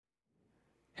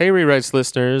Hey, Rewrites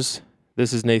listeners,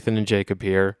 this is Nathan and Jacob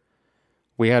here.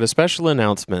 We had a special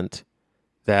announcement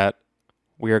that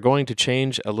we are going to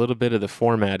change a little bit of the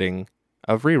formatting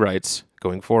of Rewrites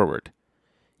going forward.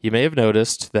 You may have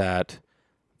noticed that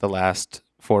the last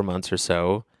 4 months or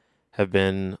so have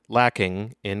been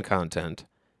lacking in content,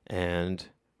 and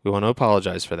we want to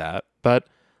apologize for that, but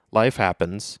life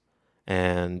happens,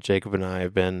 and Jacob and I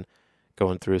have been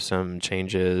going through some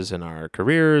changes in our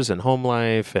careers and home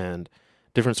life and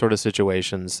different sort of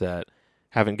situations that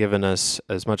haven't given us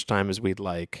as much time as we'd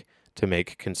like to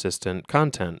make consistent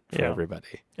content for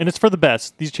everybody. And it's for the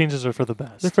best. These changes are for the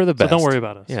best. They're for the best. So don't worry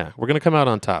about us. Yeah, we're going to come out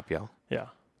on top, y'all. Yeah.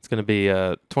 It's going to be,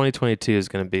 2022 is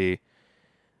going to be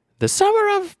the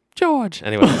summer of George.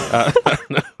 Anyway.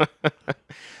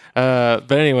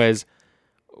 But anyways,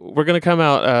 we're going to come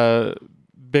out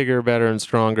bigger, better, and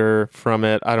stronger from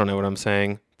it. I don't know what I'm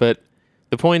saying. But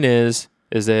the point is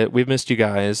that we've missed you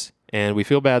guys, and we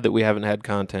feel bad that we haven't had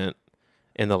content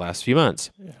in the last few months.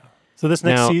 Yeah. So this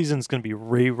next season is going to be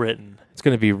rewritten. It's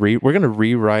going to be we're going to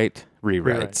rewrite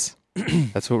rewrites.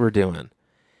 That's what we're doing.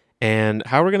 And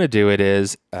how we're going to do it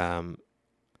is you're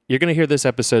going to hear this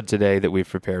episode today that we've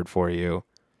prepared for you.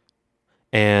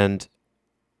 And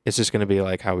it's just going to be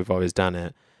like how we've always done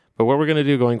it. But what we're going to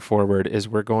do going forward is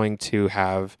we're going to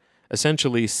have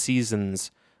essentially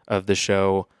seasons of the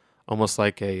show, almost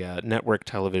like a network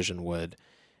television would,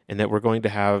 and that we're going to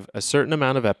have a certain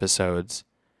amount of episodes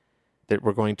that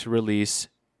we're going to release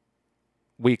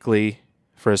weekly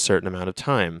for a certain amount of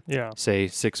time. Yeah. Say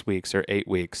 6 weeks or 8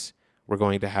 weeks. We're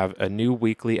going to have a new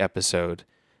weekly episode.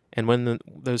 And when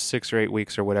those 6 or 8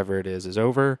 weeks or whatever it is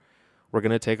over, we're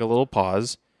going to take a little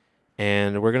pause,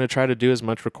 and we're going to try to do as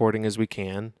much recording as we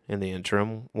can in the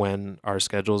interim when our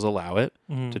schedules allow it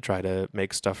to try to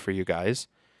make stuff for you guys.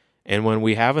 And when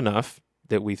we have enough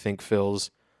that we think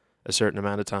fills a certain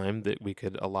amount of time that we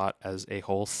could allot as a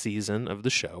whole season of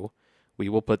the show, we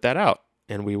will put that out,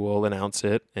 and we will announce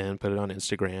it and put it on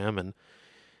Instagram and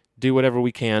do whatever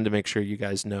we can to make sure you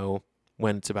guys know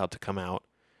when it's about to come out,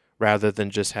 rather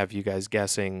than just have you guys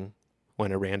guessing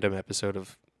when a random episode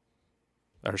of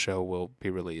our show will be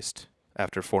released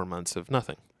after 4 months of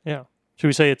nothing. Yeah. Should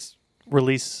we say it's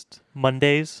released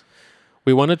Mondays?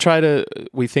 We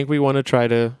think we want to try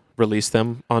to release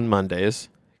them on Mondays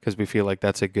because we feel like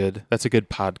that's a good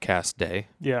podcast day.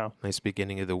 Yeah. Nice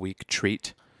beginning of the week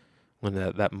treat. When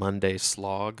that Monday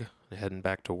slog, heading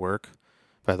back to work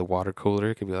by the water cooler,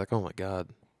 it could be like, oh my God,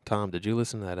 Tom, did you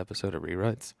listen to that episode of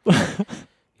Rewrites?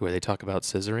 Where they talk about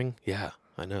scissoring? Yeah,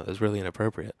 I know. That's really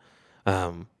inappropriate.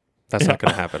 That's not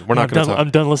going to happen. We're not going to talk. I'm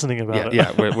done listening about it.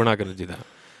 Yeah, we're not going to do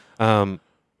that.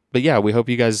 But yeah, we hope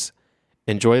you guys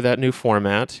enjoy that new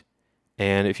format.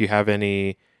 And if you have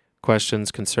any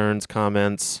questions, concerns,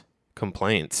 comments,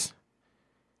 complaints,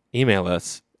 email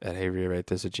us at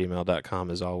heyrewritethis@gmail.com.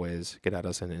 As always, get at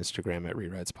us on Instagram at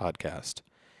Rewrites Podcast.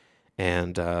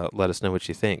 And let us know what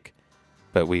you think.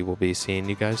 But we will be seeing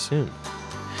you guys soon.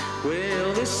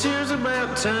 Well, this year's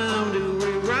about time to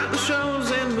rewrite the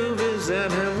shows and movies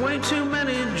that have way too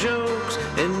many jokes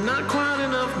and not quite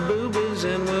enough boobies,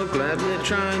 and we'll gladly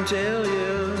try and tell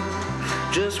you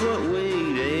just what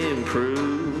we'd improve.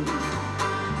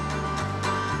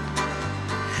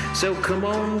 So come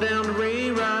on down to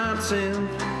Rewrites and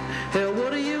hell,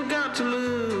 what do you got to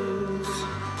lose?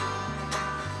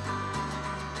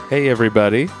 Hey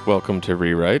everybody, welcome to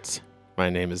Rewrites. My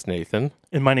name is Nathan.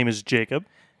 And my name is Jacob.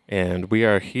 And we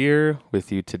are here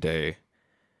with you today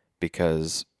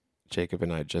because Jacob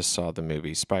and I just saw the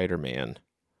movie Spider-Man.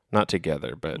 Not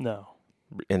together, but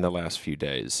in the last few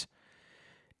days.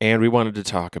 And we wanted to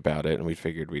talk about it, and we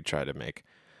figured we'd try to make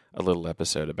a little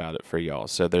episode about it for y'all.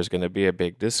 So there's going to be a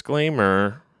big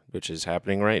disclaimer, which is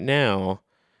happening right now.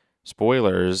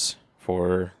 Spoilers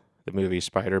for the movie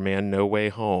Spider-Man No Way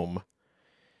Home.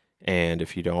 And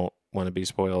if you don't want to be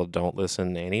spoiled, don't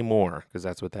listen anymore, because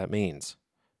that's what that means.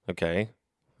 Okay?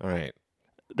 All right.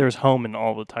 There's home in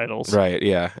all the titles. Right,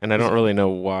 yeah. And I don't really know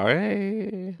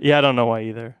why. Yeah, I don't know why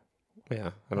either.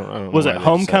 Yeah, I don't know. Was it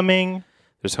Homecoming?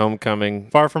 There's Homecoming.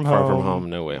 Far From Home. Far From Home,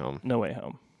 No Way Home. No Way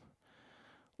Home.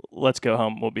 Let's Go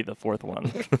Home will be the fourth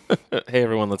one. Hey,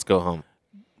 everyone, let's go home.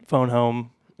 Phone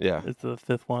Home. Yeah. Is the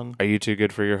fifth one. Are you too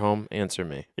good for your home? Answer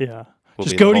me. Yeah. Will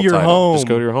Just go to your home. Just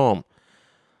go to your home.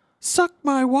 Suck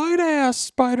my white ass,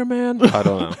 Spider-Man. I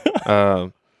don't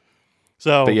know.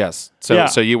 But yes.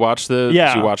 So you watched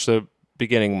the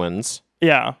beginning ones.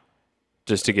 Yeah.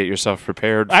 Just to get yourself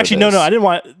prepared for Actually, this. no. I didn't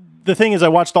want... The thing is, I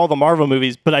watched all the Marvel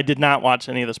movies, but I did not watch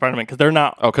any of the Spider-Man because they're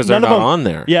not... Oh, because they're not on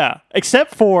there. Yeah.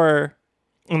 Except for...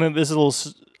 And then this is a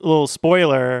little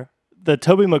spoiler. The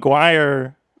Tobey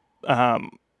Maguire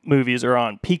movies are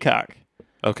on Peacock,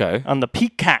 Okay. on the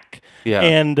Peacock. Yeah.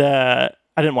 And I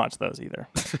didn't watch those either.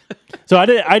 So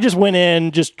I just went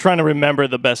in just trying to remember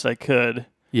the best I could.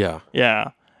 Yeah.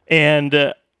 Yeah. And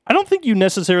I don't think you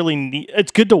necessarily need...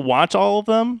 It's good to watch all of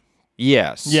them.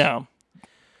 Yes. Yeah.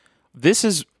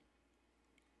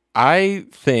 I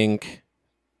think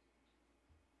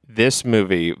this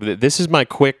movie, this is my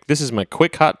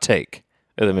quick hot take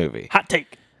of the movie. Hot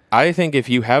take. I think if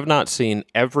you have not seen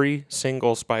every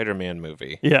single Spider-Man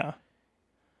movie, Yeah.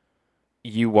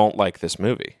 you won't like this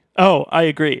movie. Oh, I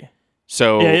agree.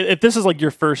 So Yeah, if this is like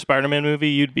your first Spider-Man movie,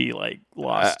 you'd be like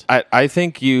lost. I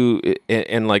think you,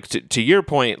 and like to your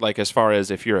point, like as far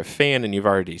as if you're a fan and you've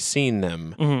already seen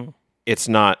them, Mm-hmm. it's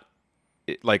not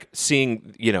like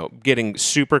seeing, getting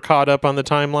super caught up on the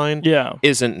timeline Yeah.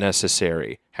 isn't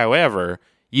necessary. However,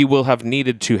 you will have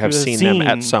needed to have seen them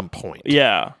at some point.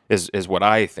 Yeah. Is what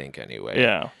I think anyway.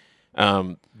 Yeah.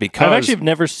 Because I've actually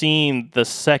never seen the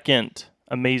second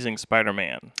Amazing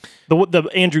Spider-Man, the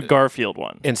Andrew Garfield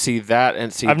one. I've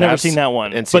never seen that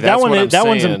one, and see, but that that's one what I'm that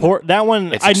one's saying. important. That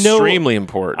one It's I know. extremely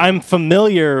important. I'm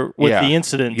familiar with Yeah. the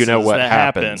incidents. You know what that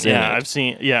happens happen. in Yeah, it. I've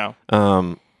seen. Yeah.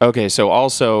 Okay, so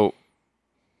also,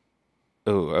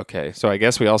 so I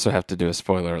guess we also have to do a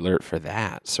spoiler alert for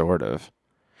that, sort of.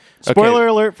 Spoiler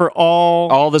alert for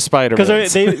all the Spider-Man.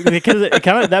 because it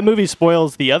kind of that movie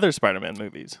spoils the other Spider-Man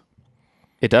movies.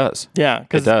 It does. Yeah,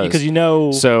 It does. because you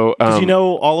know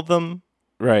all of them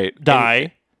Right. die.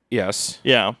 And- yes.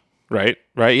 Yeah, Right.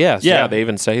 Yes. Yeah. Yeah. They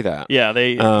even say that. yeah,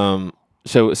 they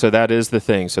So that is the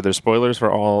thing. So there's spoilers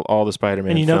for all the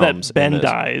Spider-Man and you know films. that Ben in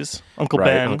this. dies, Uncle Right,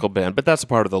 Ben. Uncle Ben. But that's a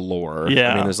part of the lore.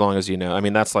 Yeah. I mean, as long as you know. I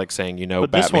mean, that's like saying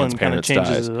but this one Batman's kind of parents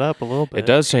changes dies. it up a little bit. It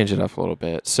does change it up a little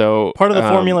bit. So Part of the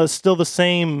formula is still the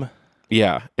same,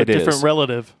 Yeah, but it is. different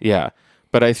relative. Yeah,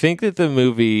 but I think that the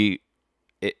movie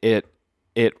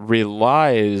it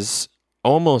relies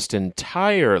almost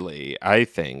entirely, I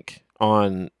think,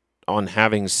 on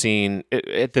having seen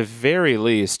at the very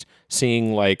least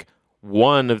seeing like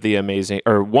one of the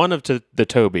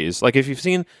Tobys. Like if you've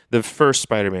seen the first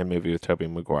Spider-Man movie with Tobey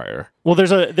Maguire. Well,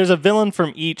 there's a villain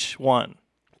from each one,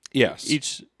 Yes.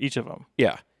 each of them,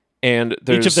 Yeah. And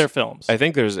there's each of their films. I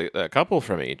think there's a couple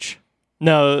from each.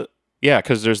 No, Yeah,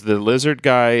 because there's the lizard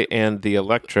guy and the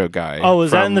Electro guy. Oh,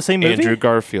 is that in from the same movie? Andrew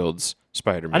Garfield's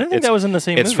Spider-Man. I didn't think that was in the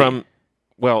same It's movie. from,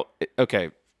 well,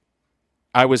 okay.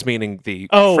 I was meaning the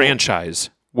Oh. franchise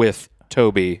with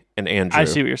Toby and Andrew. I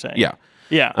see what you're saying. Yeah.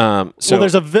 Yeah. So well,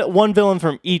 there's one villain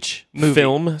from each movie.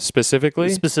 film specifically.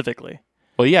 Specifically.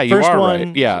 Well, yeah, you First are one,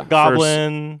 right. Yeah,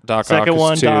 Goblin. First, Doc second Ock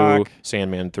one, is 2, Doc.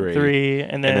 Sandman 3, 3,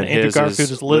 and then Andrew his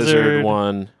Garfield is Lizard.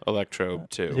 1, Electro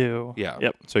 2. 2. Yeah.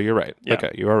 Yep. So you're right. Yeah.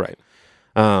 Okay, you are right.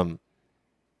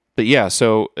 But yeah,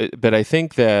 but I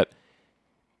think that,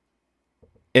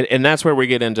 and that's where we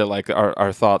get into like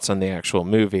our thoughts on the actual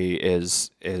movie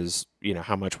is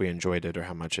how much we enjoyed it or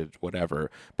how much it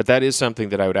whatever. But that is something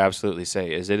that I would absolutely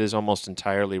say is it is almost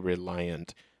entirely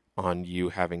reliant on you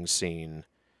having seen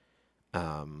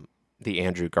the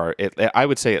Andrew I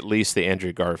would say at least the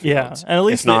Andrew Garfield. Yeah, and at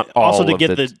least if not also all to of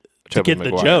get the the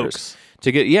Maguires. jokes.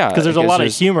 To get Because there's a lot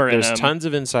of humor in There's them. tons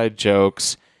of inside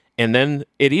jokes, and then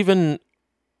it even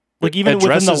Even within the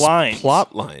addresses lines.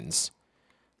 plot lines.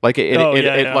 Like it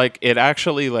like it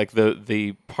actually like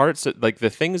the parts that, like the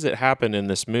things that happen in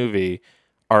this movie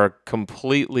are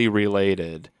completely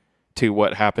related to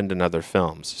what happened in other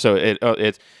films. So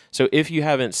so if you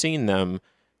haven't seen them,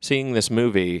 seeing this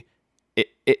movie,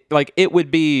 it would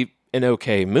be an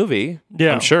okay movie.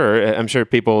 Yeah. I'm sure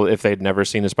people, if they'd never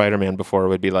seen a Spider-Man before,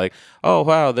 would be like, oh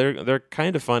wow, they're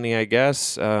kind of funny, I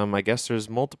guess. I guess there's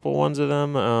multiple ones of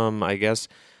them. I guess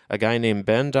a guy named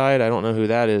Ben died. I don't know who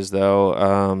that is though.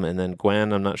 And then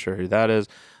Gwen, I'm not sure who that is.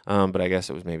 But I guess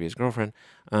it was maybe his girlfriend.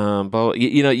 But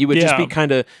you would just be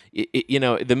kind of,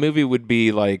 the movie would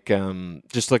be like,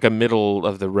 just like a middle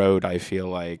of the road. I feel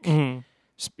like, Marvel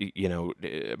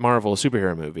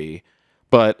superhero movie.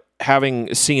 But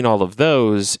having seen all of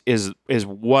those is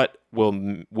what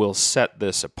will set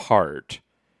this apart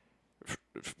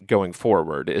going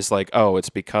forward. Is like, oh, it's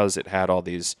because it had all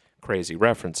these crazy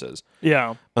references.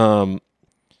 Yeah. And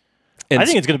I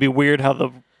think it's going to be weird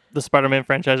how the Spider-Man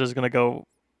franchise is going to go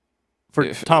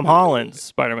for Tom Holland's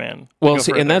Spider-Man. Well,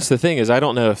 see, and that's the thing is I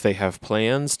don't know if they have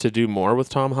plans to do more with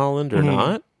Tom Holland or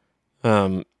not.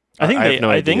 I think have no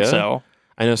I idea. think so.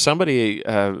 I know somebody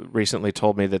recently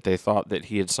told me that they thought that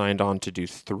he had signed on to do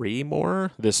 3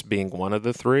 more, this being one of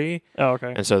the 3. Oh,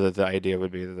 okay. And so that the idea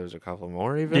would be that there's a couple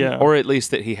more even. Yeah. Or at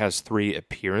least that he has 3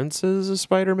 appearances as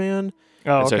Spider-Man.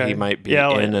 Oh, and okay. so he might be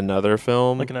like, in another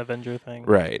film. like an Avenger thing.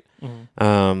 Right.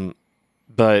 Mm-hmm.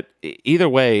 But either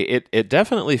way, it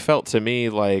definitely felt to me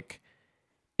like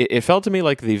it felt to me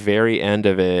like the very end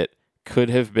of it could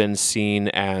have been seen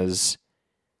as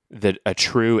a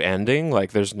true ending.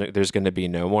 Like there's going to be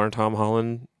no more Tom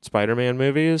Holland Spider-Man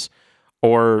movies,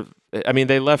 or I mean,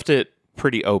 they left it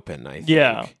pretty open. I think.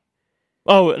 Yeah.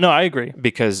 Oh no, I agree.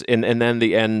 Because and then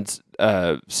the end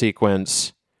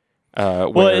sequence.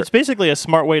 Well, it's basically a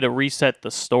smart way to reset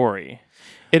the story.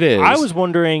 It is. I was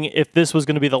wondering if this was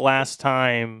going to be the last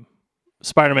time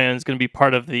Spider-Man is going to be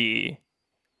part of the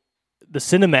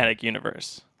cinematic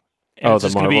universe. And the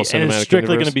Marvel Cinematic and it's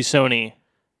strictly Universe? going to be Sony.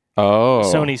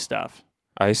 Sony stuff.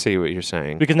 I see what you're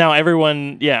saying. Because now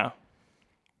everyone, yeah.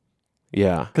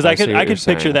 Yeah. Because I see could what you're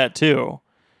picture saying. that too.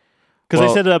 Because Well-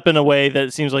 they set it up in a way that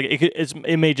it seems like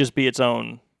it may just be its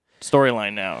own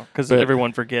storyline now. Because But-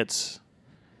 everyone forgets.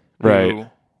 Right. who-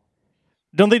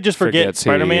 Don't they just forget Forgets who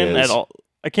he Spider-Man is. at all?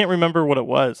 I can't remember what it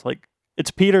was. Like,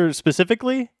 it's Peter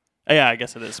specifically? Yeah, I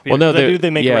guess it is. Peter. Well, no, 'Cause they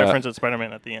make yeah. a reference to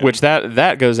Spider-Man at the end. Which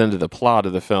that goes into the plot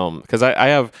of the film, because I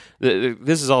have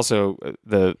this is also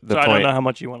the so I point. don't know how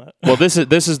much you want to. Well, this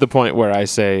is the point where I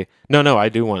say no, I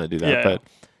do want to do that, Yeah. but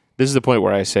this is the point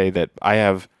where I say that I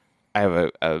have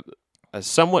a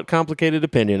somewhat complicated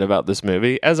opinion about this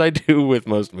movie, as I do with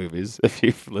most movies. If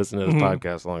you've listened to this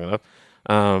podcast long enough,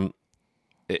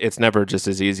 it's never just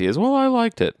as easy as, well, I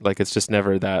liked it. Like, it's just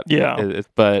never that. Yeah.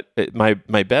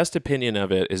 My best opinion of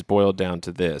it is boiled down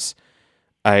to this.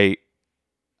 I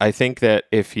think that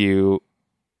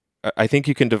I think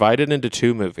you can divide it into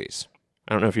two movies.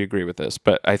 I don't know if you agree with this,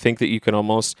 but I think that you can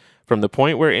almost, from the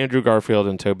point where Andrew Garfield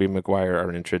and Tobey Maguire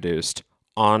are introduced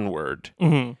onward,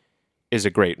 Mm-hmm. is a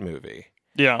great movie.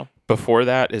 Yeah. Before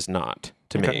that is not,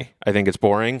 to Okay. me. I think it's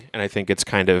boring, and I think it's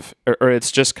kind of, or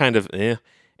it's just kind of,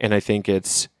 and I think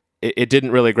it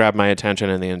didn't really grab my attention,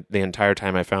 and the entire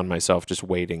time I found myself just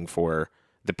waiting for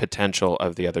the potential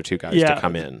of the other two guys to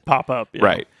come in. Pop up. Yeah.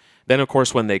 Right. Then, of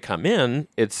course, when they come in,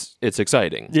 it's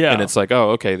exciting. Yeah. And it's like,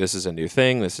 oh, okay, this is a new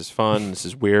thing. This is fun. This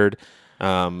is weird.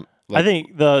 I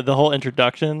think the whole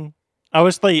introduction, I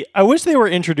wish they were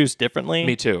introduced differently.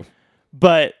 Me too.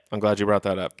 But I'm glad you brought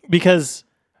that up. because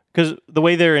the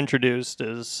way they're introduced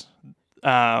is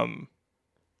I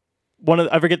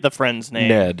forget the friend's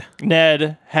name.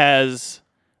 Ned has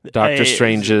Doctor a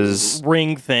Strange's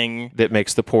ring thing. that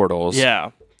makes the portals.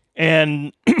 Yeah.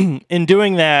 And in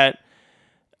doing that,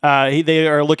 they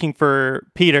are looking for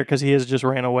Peter because he has just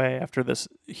ran away after this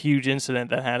huge incident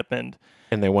that happened.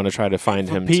 And they want to try to find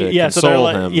him to so they're console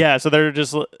like, him. yeah, so they're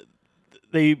just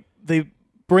they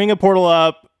bring a portal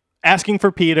up asking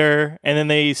for Peter, and then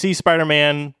they see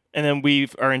Spider-Man, and then we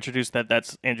are introduced that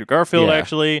that's Andrew Garfield Yeah.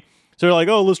 actually. So they're like,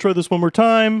 oh, let's try this one more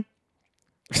time.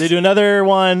 They do another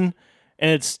one,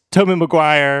 and it's Tobey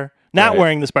Maguire not Right.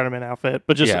 wearing the Spider-Man outfit,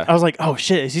 but just Yeah. I was like, oh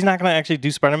shit, is he not going to actually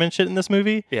do Spider-Man shit in this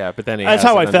movie? Yeah, but then That's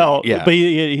how I felt. Yeah. But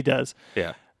he does.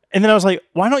 Yeah. And then I was like,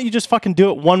 why don't you just fucking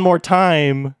do it one more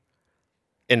time?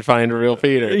 And find real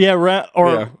Peter. Yeah,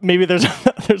 or Yeah. maybe there's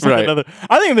like Right. another.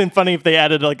 I think it'd been funny if they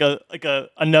added like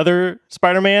another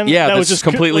Spider-Man. Yeah, that was that's just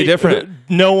completely different.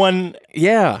 No one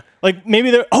Yeah. like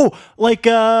maybe they're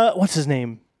what's his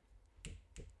name?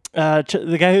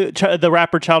 The guy who the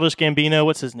rapper Childish Gambino.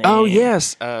 What's his name? Oh,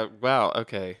 yes. Wow.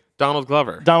 Okay. Donald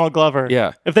Glover. Donald Glover.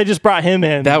 Yeah. If they just brought him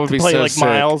in, That would to be play so like sick.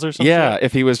 Miles or something. Yeah,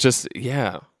 if he was just,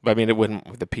 I mean, it wouldn't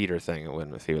with the Peter thing. It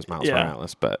wouldn't if he was Miles Yeah.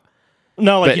 Morales, but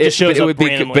No, like he just shows it up would be,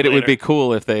 randomly but it would later. be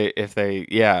cool if they,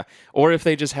 or if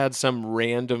they just had some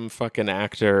random fucking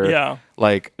actor, Yeah.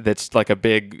 like that's like a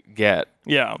big get.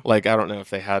 Yeah. Like I don't know if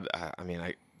they had. I mean,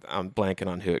 I'm blanking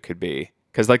on who it could be.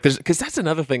 Because that's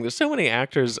another thing. There's so many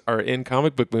actors are in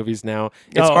comic book movies now.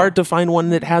 It's Oh. hard to find one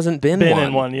that hasn't been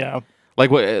in one. Yeah. Like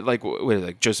what is it,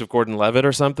 like Joseph Gordon-Levitt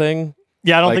or something?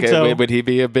 Yeah, I don't Like, think so. Would he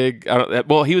be a big?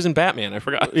 Well, he was in Batman. I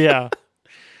forgot. Yeah.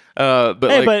 But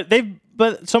Hey, like,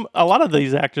 but a lot of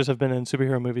these actors have been in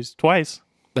superhero movies twice.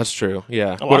 that's true.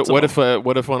 Yeah. Lots of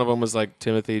What if one of them was like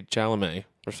Timothy Chalamet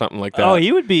or something like that? Oh,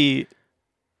 he would be.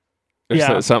 Or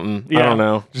yeah. something. I Yeah. don't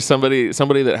know. Just somebody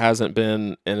that hasn't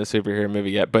been in a superhero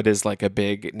movie yet, but is like a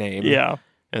big name. Yeah.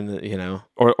 And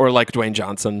or like Dwayne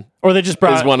Johnson. Or they just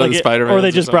brought Is one of the Spider-Mans Or they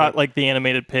or just brought something. like the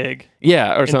animated pig,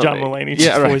 Yeah, or and something. John Mulaney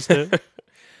just right. voiced it.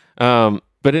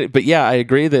 But yeah, I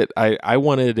agree that I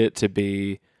wanted it to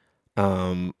be,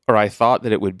 or I thought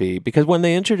that it would be, because when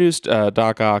they introduced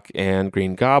Doc Ock and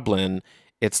Green Goblin,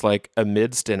 it's like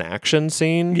amidst an action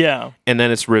scene, Yeah. and then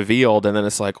it's revealed, and then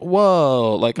it's like,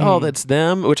 whoa, like oh, that's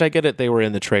them. Which I get it, they were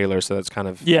in the trailer, so that's kind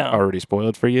of Yeah. already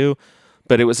spoiled for you.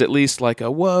 But it was at least like a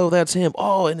whoa, that's him.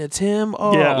 Oh, and it's him.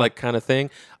 Oh, Yeah. like kind of thing.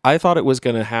 I thought it was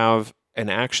going to have an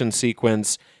action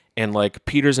sequence, and like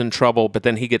Peter's in trouble, but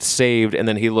then he gets saved, and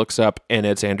then he looks up and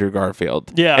it's Andrew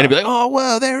Garfield. Yeah. And he'd be like, "Oh,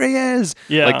 whoa, there he is!"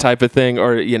 Yeah. Like type of thing,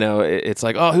 or it's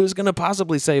like, "Oh, who's gonna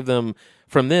possibly save them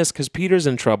from this? Because Peter's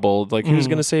in trouble. Like, who's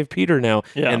gonna save Peter now?"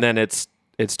 Yeah. And then it's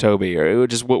Toby, or it would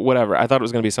just whatever. I thought it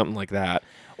was gonna be something like that.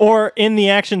 Or in the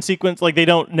action sequence, like they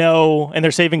don't know and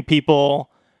they're saving people,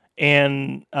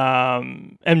 and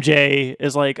MJ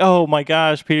is like, "Oh my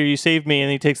gosh, Peter, you saved me!"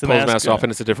 And he takes the Pulls mask off,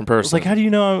 and it's a different person. It's like, how do you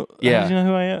know? Yeah. How do you know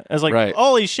who I am? I was like, Right.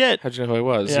 holy shit! How'd you know who I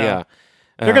was? Yeah. Yeah.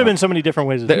 There could have been so many different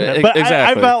ways to do that. But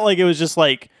exactly. I felt like it was just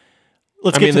like,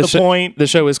 let's get to the point. The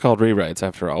show is called Rewrites,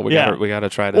 after all. We Yeah. got to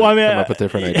try to Well, I mean, come up with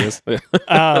different ideas. But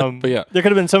yeah. there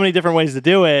could have been so many different ways to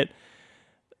do it.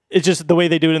 It's just the way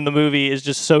they do it in the movie is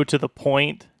just so to the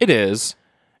point. It is.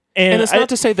 And it's not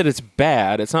to say that it's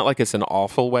bad. It's not like it's an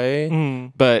awful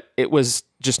way, but it was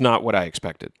just not what I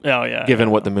expected, Oh yeah. given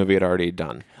what the movie had already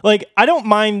done. Like, I don't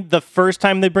mind the first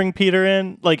time they bring Peter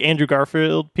in, like Andrew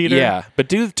Garfield Peter. Yeah, but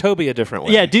do Toby a different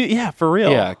way. Yeah, for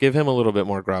real. Yeah, give him a little bit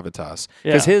more gravitas.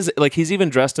 Yeah. Because he's even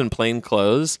dressed in plain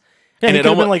clothes. Yeah, and he it could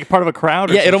have been almo- like part of a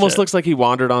crowd. Or Yeah, it some almost shit. looks like he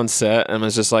wandered on set and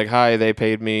was just like, "Hi, they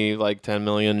paid me like $10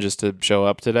 million just to show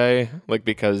up today, like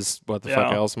because what the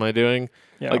fuck Yeah. else am I doing?"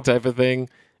 Yeah. Like type of thing.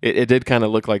 It did kind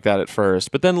of look like that at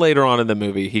first, but then later on in the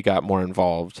movie, he got more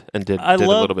involved and did a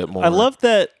little bit more. I love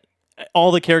that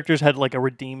all the characters had like a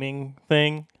redeeming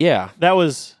thing. Yeah, That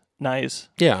was nice.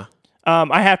 yeah.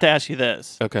 I have to ask you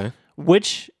this: Okay.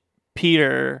 which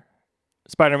Peter,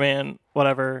 Spider-Man,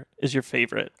 whatever, is your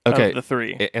favorite Okay. of the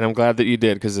three? And I'm glad that you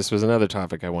did, because this was another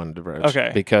topic I wanted to broach. Okay.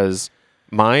 Because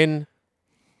mine,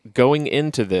 going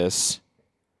into this,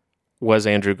 was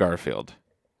Andrew Garfield.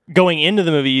 Going into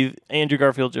the movie, Andrew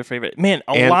Garfield's your favorite. Man,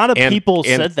 a lot of people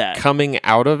said that. Coming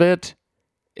out of it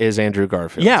is Andrew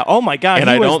Garfield. Yeah. Oh my God. And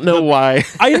I don't know why.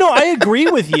 I know. I agree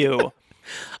with you.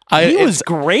 He was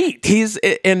great.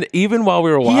 And even while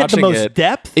we were watching He had the most it,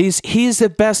 depth. he's the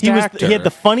best actor. He had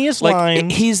the funniest like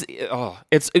lines.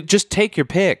 just take your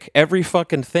pick. Every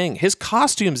fucking thing. His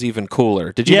costume's even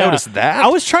cooler. Did you notice that? I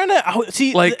was trying to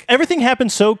see. Like- Everything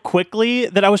happened so quickly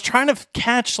that I was trying to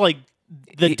catch like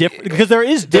the difference, because there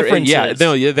is differences.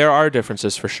 There are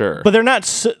differences for sure. But they're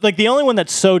not like the only one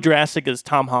that's so drastic is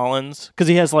Tom Holland's, because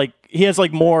he has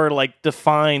like more like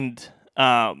defined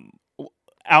outer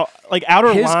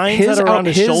lines that are around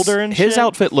his shoulder and his shit.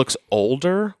 outfit looks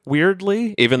older,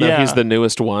 weirdly, even though Yeah. he's the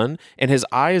newest one, and his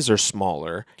eyes are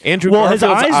smaller. Andrew Well, his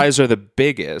Garfield's eyes- eyes are the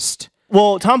biggest.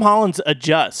 Well, Tom Holland's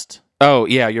adjust. Oh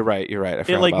yeah, you're right. I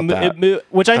forgot about that.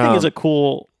 Which I think is a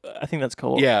cool. I think that's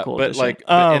cool. Yeah, cool but addition. like,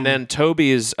 and then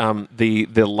Toby's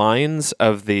the lines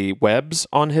of the webs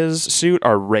on his suit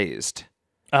are raised,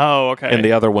 oh, okay. and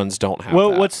the other ones don't have.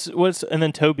 Well, that. what's and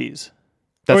then Toby's,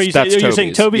 That's, or you that's say- you're Toby's.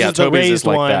 saying Toby's yeah, is the Toby's raised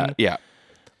like one. that. Yeah,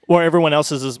 or everyone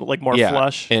else's is like more yeah.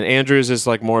 flush. And Andrew's is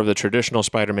like more of the traditional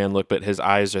Spider-Man look, but his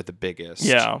eyes are the biggest.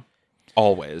 Yeah,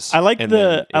 always. I like And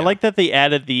then, I yeah. like that they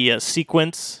added the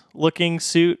sequence looking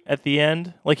suit at the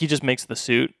end. Like he just makes the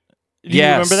suit. Do you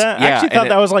Yes, remember that? I yeah, actually and thought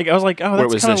that was like, I was like, oh, where it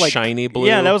that's was kind of the like shiny blue.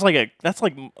 Yeah, that was like that's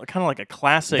like kind of like a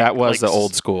classic. That was like, the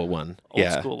old school one. old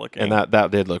yeah, school looking. and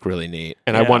that did look really neat.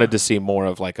 And I Yeah. wanted to see more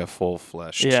of like a full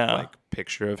fleshed Yeah. like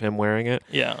picture of him wearing it.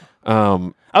 Yeah.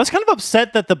 I I was kind of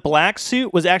upset that the black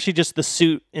suit was actually just the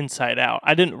suit inside out.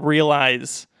 I didn't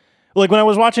realize, like when I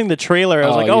was watching the trailer, I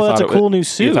was like, you "Oh, that's a thought cool new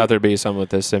suit." You thought there'd be some with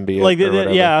the symbiote, like, or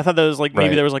whatever. yeah, I thought that was like maybe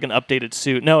Right. there was like an updated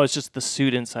suit. No, it's just the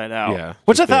suit inside out. Yeah,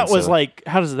 which I just being thought was silly. like,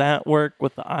 how does that work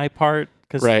with the eye part?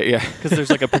 Cause, Right. Yeah. Because there's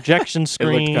like a projection It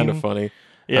screen. looked kind of funny.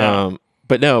 Yeah.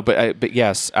 But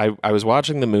yes, I was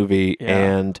watching the movie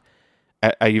Yeah. and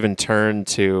I even turned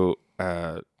to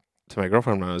my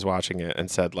girlfriend when I was watching it and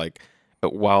said, like,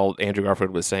 while Andrew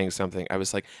Garfield was saying something, I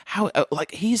was like, how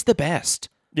like he's the best.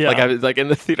 Yeah. Like I was like in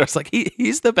the theater, I was like,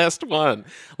 he's the best one.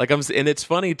 Like and it's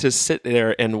funny to sit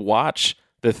there and watch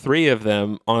the three of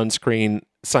them on screen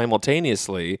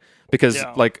simultaneously, because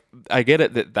Yeah. like I get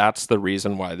it that's the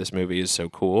reason why this movie is so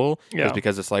cool. Yeah. Is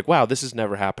because it's like, wow, this has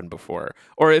never happened before.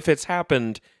 Or if it's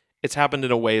happened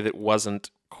in a way that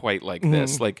wasn't quite like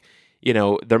this. Like,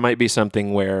 there might be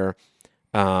something where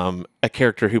a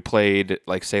character who played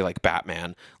like, say, like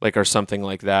Batman, like, or something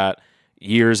like that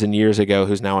years and years ago,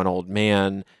 who's now an old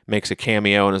man, makes a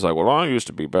cameo and is like, well, I used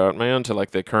to be Batman, to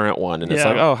like the current one, and it's Yeah.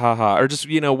 like, oh, haha, or just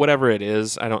whatever it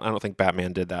is. I don't think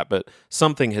Batman did that, but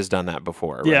something has done that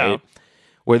before, Yeah. right?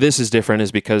 Where this is different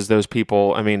is because those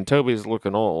people, I mean, Toby's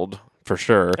looking old for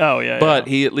sure, Oh yeah. but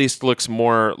yeah. he at least looks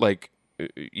more like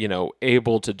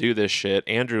able to do this shit.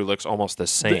 Andrew looks almost the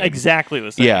same. Exactly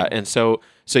the same. Yeah, and so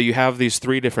you have these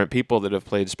three different people that have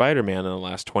played Spider-Man in the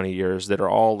last 20 years that are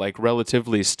all like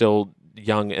relatively still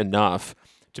young enough,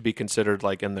 to be considered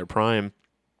like in their prime.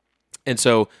 And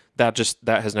so that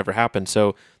has never happened.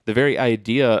 So the very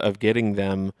idea of getting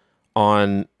them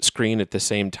on screen at the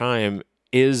same time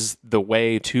is the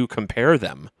way to compare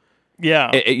them.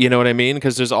 Yeah. You know what I mean?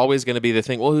 Because there's always going to be the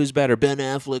thing, well, who's better? Ben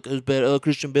Affleck is better. Oh,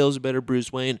 Christian Bale's better.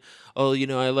 Bruce Wayne. Oh,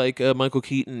 I like Michael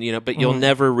Keaton, but you'll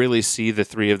never really see the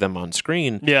three of them on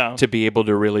screen to be able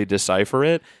to really decipher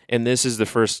it. And this is the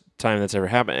first time that's ever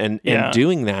happened. And in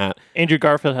doing that, Andrew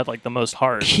Garfield had like the most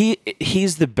heart.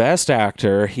 He's the best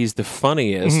actor. He's the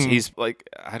funniest. He's like,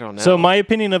 I don't know. So my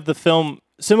opinion of the film,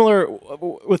 similar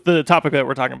with the topic that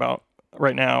we're talking about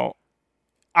right now,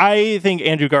 I think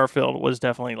Andrew Garfield was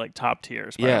definitely like top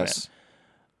tier Spider-Man. Yes.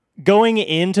 Going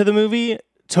into the movie,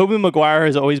 Tobey Maguire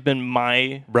has always been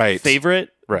my favorite.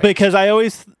 Right. Because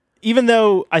even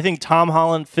though I think Tom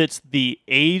Holland fits the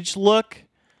age look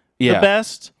the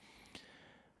best,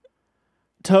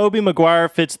 Tobey Maguire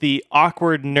fits the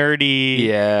awkward,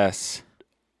 nerdy,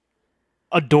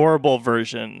 adorable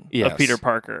version of Peter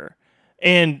Parker.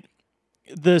 And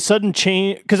the sudden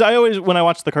change, because when I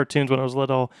watched the cartoons when I was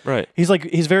little,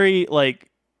 he's very like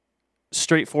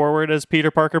straightforward as Peter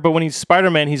Parker, but when he's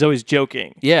Spider-Man, he's always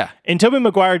joking. Yeah. And Tobey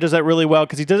Maguire does that really well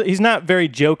because he's not very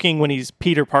joking when he's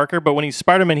Peter Parker, but when he's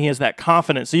Spider-Man, he has that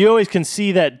confidence. So you always can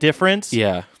see that difference.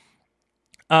 Yeah.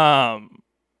 And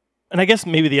I guess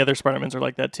maybe the other Spider-Mans are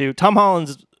like that too. Tom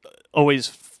Holland's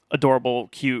always adorable,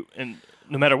 cute, and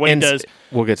no matter what he does.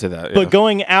 We'll get to that. But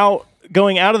going out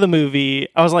of the movie,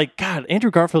 I was like, God,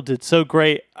 Andrew Garfield did so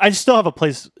great. I still have a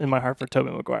place in my heart for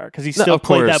Tobey Maguire because he still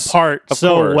played that part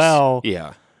so well.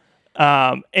 Yeah.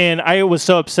 And I was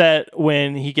so upset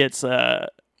when he gets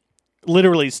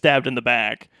literally stabbed in the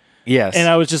back. Yes. And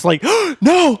I was just like,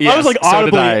 no! Yes, I was like so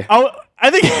did audibly. I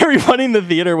think everybody in the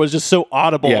theater was just so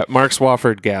audible. Yeah, Mark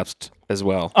Swafford gasped as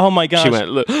well. Oh my gosh. She went,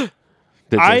 look.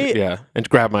 And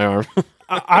grabbed my arm.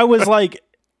 I was like,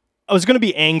 I was going to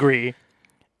be angry.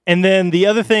 And then the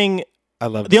other thing, I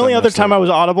love the only other time I was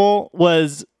audible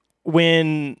was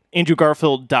when Andrew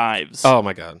Garfield dives. Oh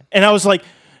my God. And I was like,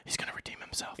 he's going to redeem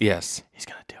himself. Yes. He's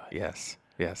going to do it. Yes.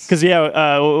 Yes. Because,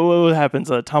 what happens?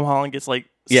 Tom Holland gets like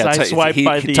sideswiped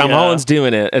by the... Tom Holland's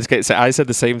doing it. Okay, so I said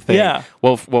the same thing. Yeah.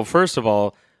 Well, first of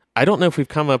all, I don't know if we've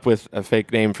come up with a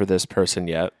fake name for this person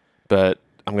yet, but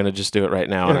I'm going to just do it right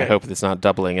now, and I hope it's not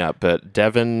doubling up. But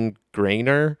Devin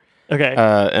Grainer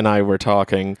and I were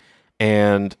talking,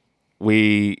 and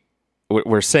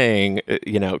we're saying,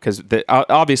 because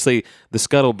obviously the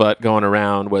scuttlebutt going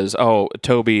around was,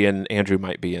 Toby and Andrew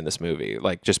might be in this movie,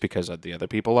 like just because of the other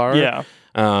people are. Yeah.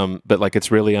 But like it's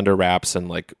really under wraps and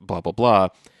like blah blah blah.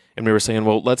 And we were saying,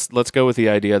 well, let's go with the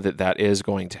idea that is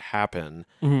going to happen.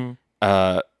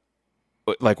 Mm-hmm.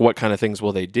 Like what kind of things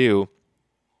will they do?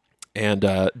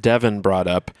 And Devin brought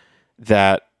up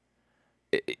that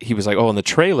he was like, in the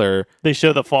trailer they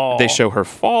show the fall. They show her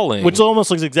falling, which almost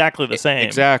looks exactly the same.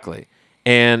 Exactly.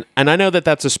 And I know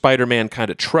that's a Spider-Man kind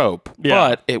of trope,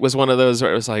 but it was one of those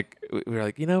where it was like, we were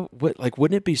like, what? Like,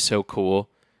 wouldn't it be so cool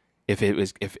if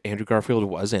Andrew Garfield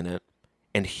was in it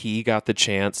and he got the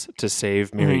chance to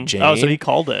save Mary Jane? Oh, so he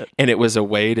called it. And it was a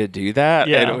way to do that.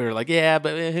 Yeah. And we were like, yeah,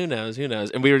 but who knows?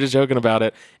 And we were just joking about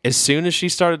it. As soon as she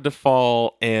started to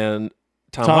fall and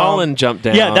Tom Holland jumped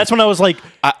down. Yeah, that's when I was like,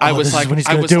 I was like, when he's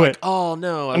gonna do it. Oh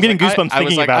no! I'm getting goosebumps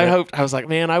thinking about it. I was like,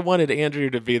 man, I wanted Andrew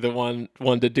to be the one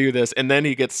to do this, and then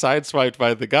he gets sideswiped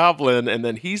by the Goblin, and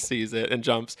then he sees it and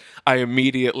jumps. I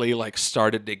immediately like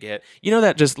started to get,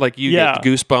 that just like you get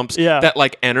goosebumps. Yeah. That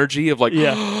like energy of like,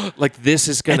 like this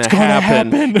is gonna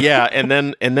happen. Yeah, and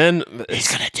then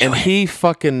he's gonna do and it. He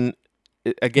fucking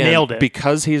again nailed it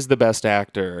because he's the best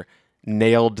actor.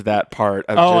 Nailed that part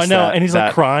of I know, and he's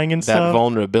like crying and that stuff.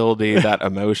 Vulnerability, that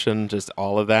emotion, just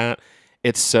all of that.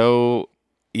 It's so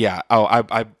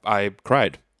I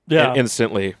cried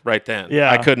instantly right then. Yeah,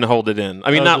 I couldn't hold it in.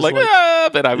 I mean, not like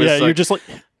but I was like, you're just like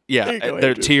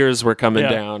their tears were coming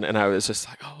down, and I was just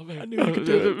like, oh man, I knew I could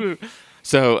do it.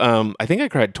 So I think I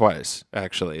cried twice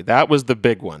actually. That was the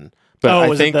big one. But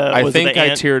I think I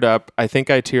teared up. I think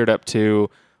I teared up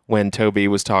too. When Toby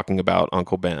was talking about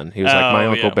Uncle Ben. He was like, my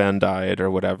Uncle Ben died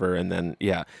or whatever. And then,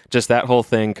 just that whole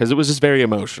thing, because it was just very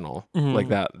emotional, like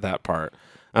that part.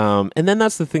 And then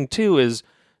that's the thing, too, is,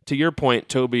 to your point,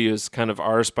 Toby is kind of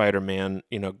our Spider-Man,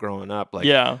 growing up. Like,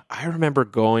 I remember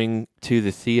going to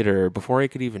the theater before I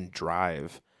could even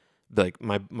drive. Like,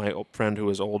 my friend who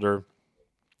was older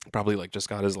probably, like, just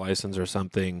got his license or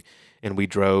something, and we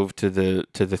drove to the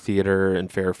theater in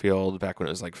Fairfield back when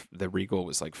it was, like, the Regal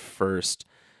was, like, first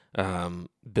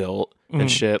built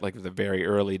and shit, like the very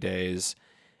early days,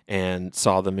 and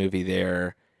saw the movie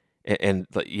there, and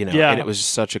and it was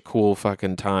just such a cool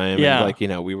fucking time. And like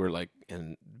we were like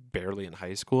barely in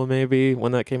high school, maybe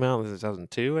when that came out. It was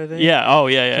 2002, I think. Yeah. Oh,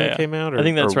 yeah. It came out. I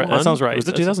think that's right. That sounds right. Was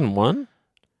it 2001?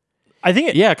 I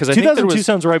think because I think 2002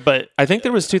 sounds right, but I think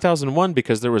there was 2001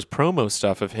 because there was promo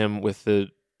stuff of him with the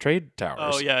trade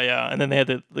towers. Oh yeah, and then they had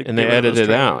to and they edited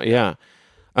it out. Yeah.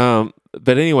 But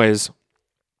anyways,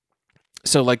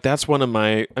 so like that's one of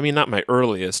my, I mean, not my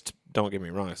earliest. Don't get me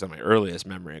wrong, it's not my earliest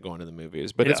memory of going to the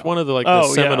movies, but it's one of the the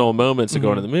seminal moments of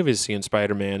going to the movies, seeing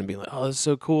Spider-Man and being like, "Oh, this is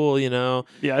so cool," you know.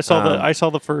 Yeah, I saw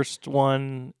the first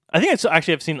one. I think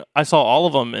I saw all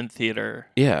of them in theater.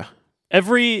 Yeah, I've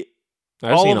seen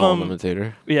all of them in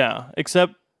theater. Yeah,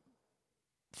 except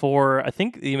for I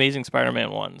think the Amazing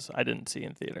Spider-Man ones I didn't see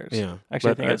in theaters. Yeah,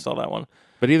 actually, I think I saw that one.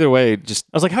 But either way, just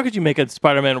I was like, how could you make a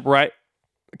Spider-Man right?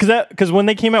 Because when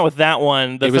they came out with that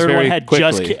one, the third one had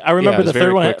quickly. I remember the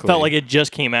third one felt like it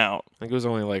just came out. I think it was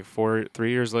only like 3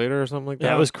 years later or something like that.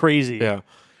 Yeah, it was crazy. Yeah.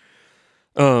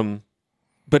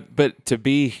 But to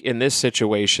be in this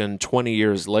situation 20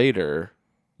 years later,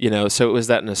 you know, so it was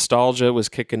that nostalgia was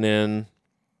kicking in.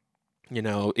 You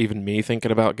know, even me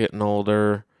thinking about getting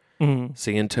older,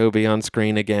 seeing Toby on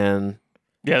screen again,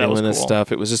 doing this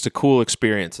stuff. It was just a cool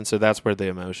experience, and so that's where the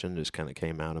emotion just kind of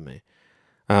came out of me.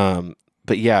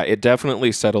 But yeah, it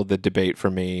definitely settled the debate for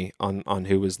me on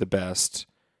who was the best.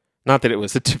 Not that it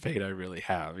was a debate I really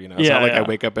have, you know. It's not like I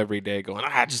wake up every day going,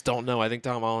 I just don't know. I think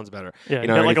Tom Holland's better. Yeah, you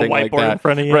know, like a whiteboard in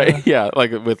front of you. Right, yeah,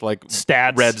 like with like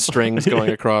stats, red strings going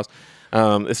across.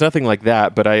 It's nothing like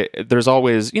that, but there's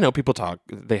always, you know, people talk,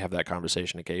 they have that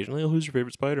conversation occasionally. Oh, who's your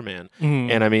favorite Spider-Man?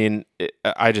 And I mean,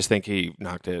 I just think he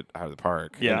knocked it out of the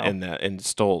park. Yeah. And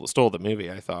stole the movie,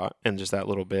 I thought, and just that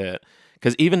little bit.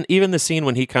 Because even the scene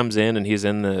when he comes in and he's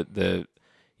in the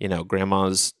you know,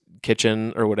 grandma's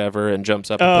kitchen or whatever and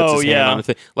jumps up and puts his hand on the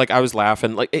thing. Like, I was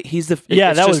laughing. Like,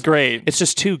 that was great. It's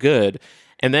just too good.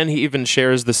 And then he even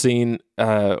shares the scene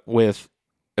with,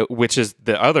 which is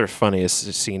the other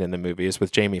funniest scene in the movie, is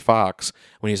with Jamie Foxx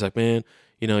when he's like, man,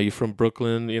 you know, you from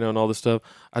Brooklyn, you know, and all this stuff.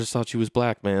 I just thought you was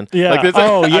black, man. Yeah. Like this,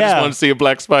 I just want to see a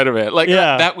black Spider-Man. Like,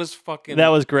 that was fucking that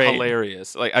was great.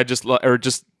 Hilarious. Like, I just, or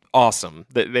just awesome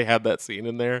that they had that scene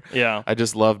in there. Yeah. I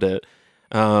just loved it.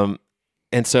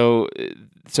 And so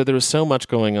there was so much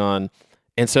going on.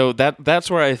 And so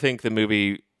that's where I think the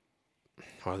movie,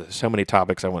 there's so many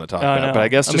topics I want to talk about, but I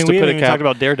guess just to we put haven't even talked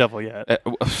about Daredevil yet.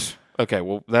 Okay,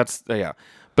 well that's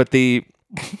but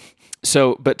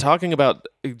but talking about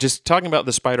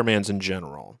the Spider-Mans in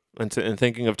general and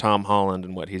thinking of Tom Holland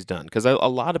and what he's done, because a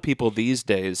lot of people these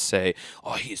days say,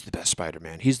 oh, he's the best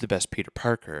Spider-Man, he's the best Peter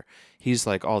Parker, he's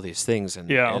like all these things, and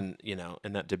you know,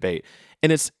 in that debate,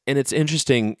 and it's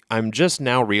interesting. I'm just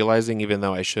now realizing, even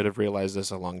though I should have realized this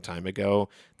a long time ago,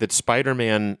 that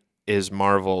Spider-Man is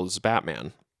Marvel's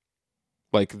Batman.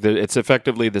 Like, it's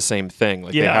effectively the same thing.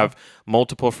 Like, they have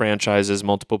multiple franchises,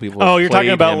 multiple people. Oh, you're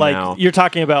talking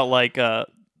about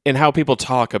and how people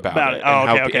talk about it. Oh,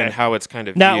 and how it's kind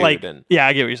of not viewed. Like, and,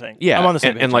 I get what you're saying. Yeah, I'm on the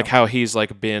same page. And like how he's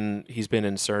been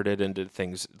inserted into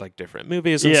things like different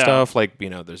movies and stuff. Like, you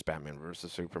know, there's Batman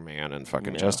versus Superman and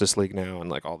fucking Justice League now and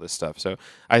like all this stuff. So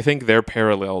I think their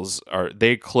parallels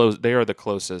they are the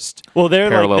closest. Well, they're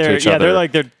parallel like to each other. They're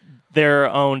like their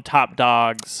own top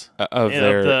dogs of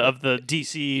the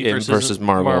DC versus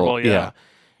Marvel. Yeah.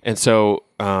 And so,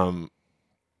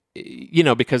 you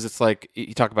know, because it's like,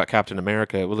 you talk about Captain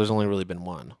America, well, there's only really been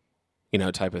one, you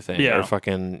know, type of thing. Yeah. Or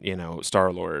fucking, you know,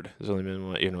 Star-Lord. There's only been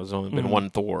one, you know, there's only been one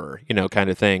Thor, you know, kind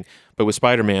of thing. But with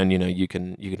Spider-Man, you know, you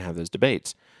can have those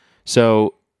debates.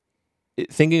 So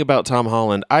thinking about Tom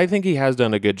Holland, I think he has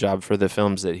done a good job for the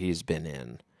films that he's been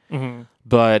in. Mm-hmm.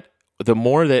 But the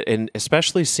more that, and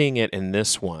especially seeing it in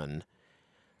this one,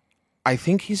 I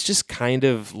think he's just kind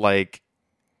of like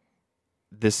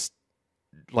this,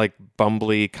 like,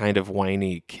 bumbly kind of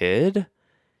whiny kid.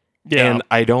 Yeah. And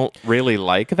I don't really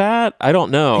like that. I don't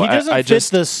know. He doesn't fit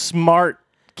the smart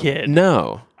kid.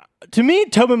 No. To me,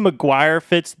 Tobey Maguire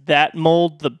fits that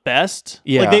mold the best.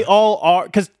 Yeah. Like, they all are,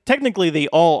 because technically they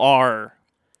all are.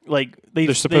 Like,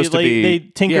 they're supposed to be. They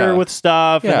tinker with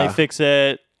stuff and they fix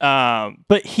it.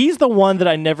 But he's the one that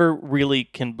I never really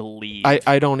can believe.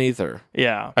 I don't either.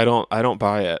 Yeah. I don't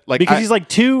buy it. Like, because he's like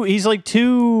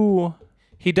too.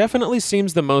 He definitely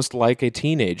seems the most like a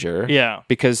teenager. Yeah.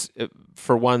 Because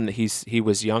for one, he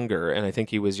was younger, and I think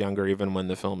he was younger even when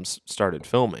the films started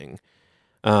filming,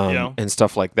 and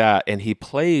stuff like that. And he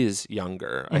plays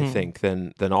younger, I think,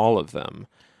 than all of them.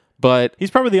 But he's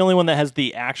probably the only one that has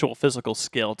the actual physical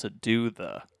skill to do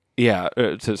the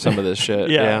to some of this shit.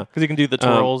 Yeah, because he can do the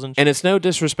twirls and shit. And it's no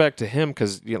disrespect to him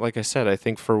because, like I said, I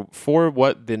think for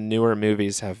what the newer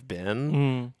movies have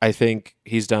been, I think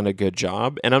he's done a good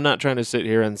job. And I'm not trying to sit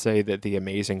here and say that the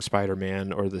Amazing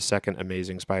Spider-Man or the second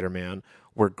Amazing Spider-Man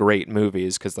were great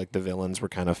movies because like the villains were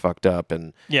kind of fucked up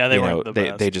and they weren't the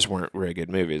best. They just weren't very good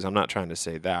movies. I'm not trying to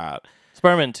say that.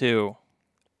 Spider-Man 2.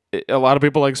 A lot of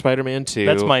people like Spider-Man 2.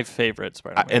 That's my favorite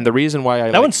Spider-Man. And the reason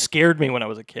why that one scared me when I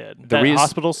was a kid. That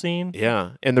hospital scene.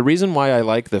 Yeah. And the reason why I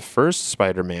like the first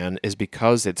Spider-Man is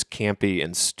because it's campy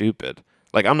and stupid.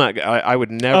 Like I would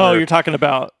never. Oh, you're talking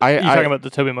about the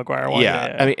Tobey Maguire one.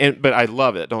 Yeah. I mean, but I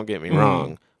love it. Don't get me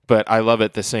wrong. But I love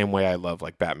it the same way I love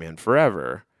like Batman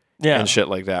Forever. Yeah. And shit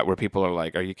like that, where people are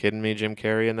like, "Are you kidding me, Jim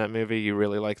Carrey in that movie? You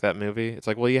really like that movie?" It's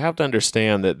like, well, you have to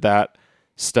understand that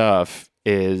stuff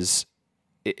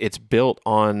it's built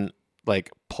on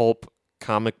like pulp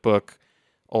comic book,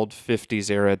 old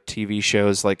 50s era TV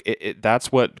shows. Like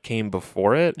that's what came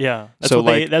before it. Yeah.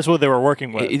 That's what they were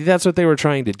working with. That's what they were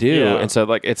trying to do. Yeah. And so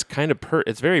like it's kind of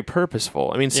it's very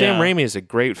purposeful. I mean, Sam Raimi is a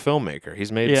great filmmaker.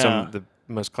 He's made some of the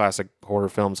most classic horror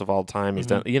films of all time. He's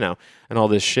done, and all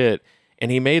this shit. And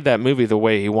he made that movie the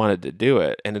way he wanted to do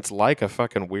it. And it's like a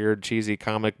fucking weird, cheesy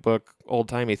comic book,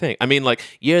 old-timey thing. I mean, like,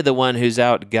 you're the one who's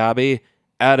out, Gobby,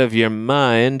 out of your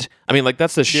mind. I mean, like,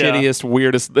 that's the shittiest,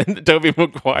 weirdest thing. Tobey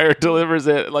Maguire delivers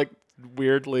it, like,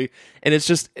 weirdly. And it's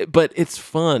just, but it's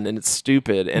fun and it's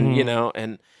stupid. And,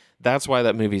 and that's why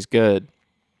that movie's good.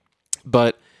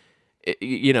 But,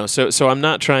 so I'm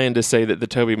not trying to say that the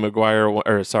Tobey Maguire,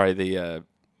 the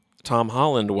Tom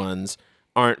Holland ones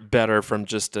aren't better from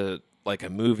just a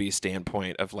movie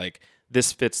standpoint of like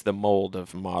this fits the mold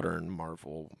of modern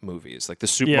Marvel movies, like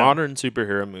the modern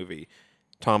superhero movie.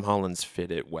 Tom Holland's fit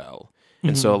it well,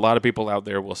 and so a lot of people out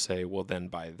there will say, well, then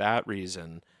by that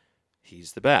reason,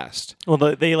 he's the best. Well,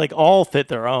 they like all fit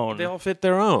their own. They all fit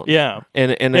their own. Yeah,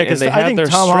 and they have their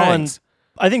strengths.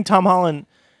 I think Tom Holland,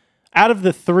 out of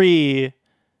the three,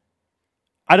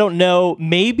 I don't know.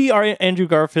 Maybe Andrew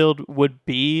Garfield would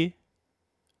be,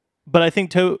 but I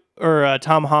think Tom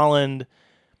Holland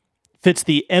fits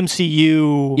the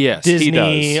MCU,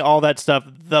 Disney, all that stuff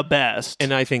the best.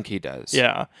 And I think he does.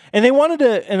 Yeah. And they wanted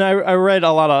to, and I read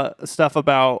a lot of stuff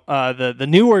about the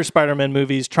newer Spider-Man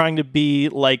movies trying to be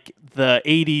like the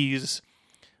 80s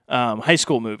high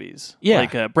school movies. Yeah.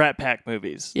 Like Brat Pack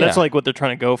movies. Yeah. That's like what they're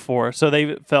trying to go for. So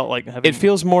they felt like having... It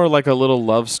feels more like a little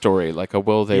love story, like a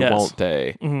will they, won't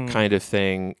they kind of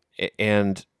thing.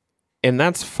 And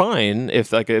that's fine if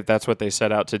that's what they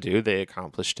set out to do. They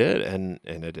accomplished it, and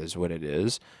it is what it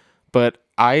is. But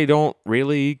I don't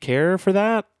really care for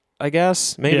that. I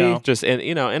guess maybe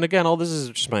and again, all this is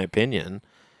just my opinion.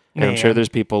 And I'm sure there's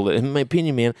people in my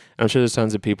opinion, man. I'm sure there's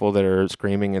tons of people that are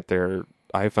screaming at their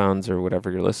iPhones or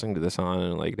whatever you're listening to this on,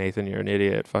 and like, Nathan, you're an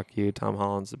idiot. Fuck you. Tom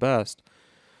Holland's the best.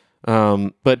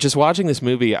 But just watching this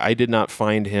movie, I did not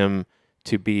find him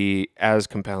to be as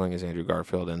compelling as Andrew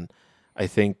Garfield, and I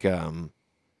think, and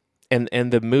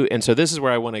so this is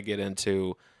where I want to get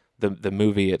into the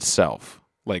movie itself,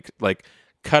 like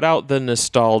cut out the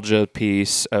nostalgia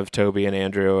piece of Tobey and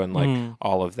Andrew and like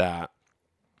all of that,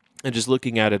 and just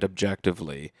looking at it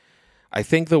objectively. I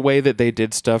think the way that they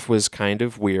did stuff was kind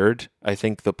of weird. I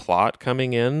think the plot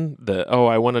coming in,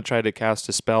 I want to try to cast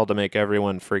a spell to make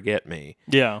everyone forget me.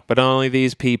 Yeah. But only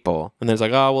these people. And there's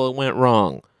like, oh, well, it went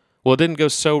wrong. Well, it didn't go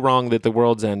so wrong that the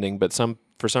world's ending, but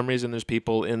for some reason, there's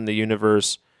people in the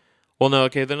universe. Well, no,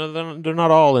 okay, they're not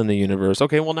all in the universe.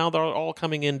 Okay, well, now they're all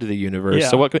coming into the universe. Yeah.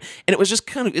 So what? And it was just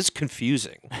it's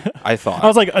confusing, I thought. I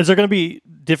was like, is there going to be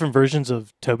different versions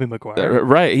of Tobey Maguire?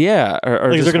 Right, yeah. Or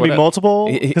is there going to be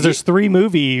multiple? Because there's 3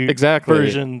 movie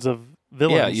versions of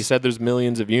villains. Yeah, you said there's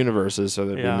millions of universes, so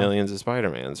there'd be millions of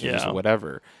Spider-Mans or just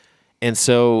whatever. And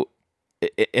so...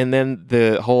 And then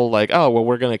the whole like, oh, well,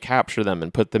 we're going to capture them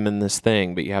and put them in this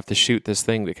thing, but you have to shoot this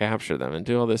thing to capture them and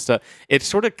do all this stuff. It's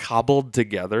sort of cobbled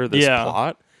together, this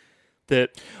plot.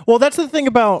 Well, that's the thing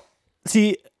about,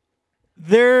 yes,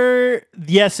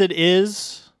 it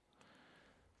is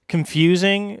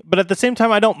confusing, but at the same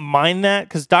time, I don't mind that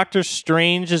because Doctor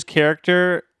Strange's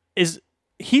character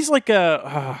he's like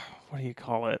what do you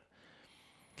call it?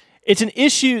 It's an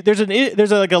issue.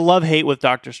 There's like a love-hate with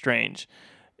Doctor Strange.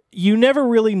 You never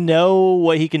really know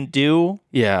what he can do.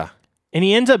 Yeah. And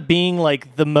he ends up being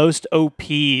like the most OP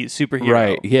superhero.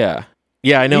 Right, yeah.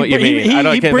 Yeah, I know what you mean.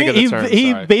 I can't think of the term.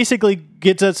 He basically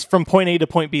gets us from point A to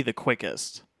point B the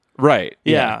quickest. Right.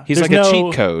 Yeah. He's like a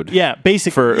cheat code. Yeah,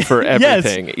 basically. For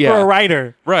everything. Yes, for a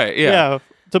writer. Right, yeah.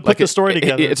 to put the story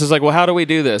together. It's just like, well, how do we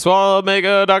do this? Well, I'll make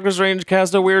Doctor Strange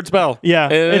cast a weird spell. Yeah,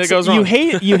 and it goes wrong. You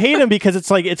hate him because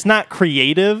it's like it's not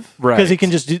creative, right? Because he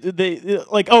can just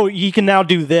do he can now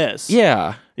do this.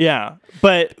 Yeah.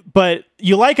 But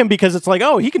you like him because it's like,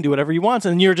 oh, he can do whatever he wants,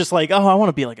 and you're just like, oh, I want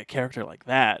to be like a character like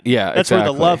that. Yeah, that's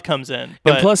exactly. where the love comes in.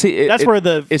 But and plus,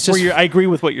 I agree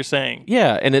with what you're saying.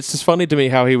 Yeah, and it's just funny to me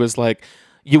how he was like,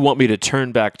 you want me to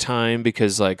turn back time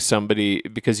because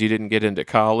you didn't get into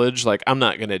college? Like, I'm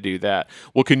not going to do that.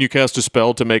 Well, can you cast a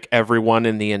spell to make everyone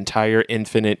in the entire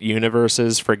infinite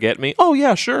universes forget me? Oh,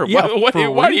 yeah, sure. Yeah,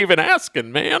 why are you even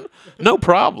asking, man? No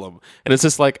problem. And it's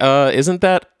just like, isn't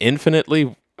that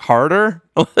infinitely harder?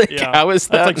 How is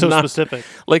that so specific?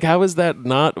 Like, how is that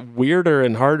not weirder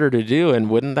and harder to do? And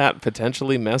wouldn't that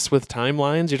potentially mess with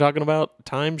timelines? You're talking about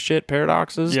time shit,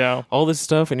 paradoxes, all this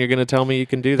stuff, and you're going to tell me you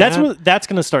can do that? That's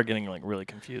going to start getting like really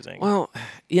confusing. Well,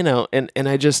 and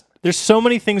I just there's so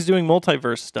many things doing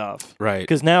multiverse stuff, right?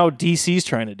 Because now DC's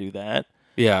trying to do that,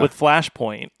 with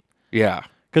Flashpoint,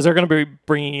 because they're going to be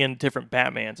bringing in different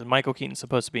Batmans, and Michael Keaton's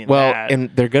supposed to be in that. Well,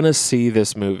 and they're going to see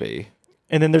this movie.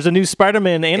 And then there's a new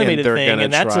Spider-Man animated thing,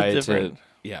 and that's a different.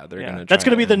 They're gonna. That's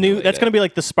gonna be the new. That's gonna be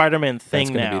like the Spider-Man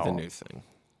thing now. That's gonna be the new thing.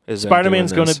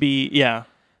 Spider-Man's gonna be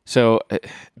So,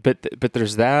 but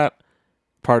there's that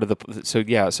part of the. So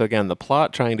again, the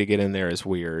plot trying to get in there is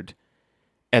weird.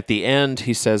 At the end,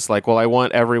 he says like, "Well, I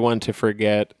want everyone to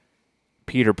forget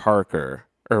Peter Parker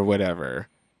or whatever,"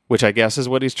 which I guess is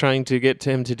what he's trying to get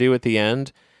him to do at the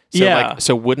end. So,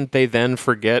 so wouldn't they then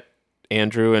forget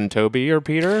Andrew and Toby or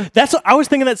Peter? I was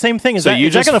thinking that same thing. Is that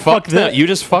going to fuck them? You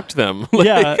just fucked them. It's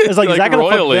like, is that going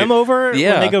to fuck them over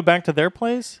when they go back to their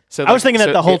place? So I was thinking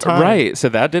that the whole time. Right. So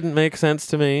that didn't make sense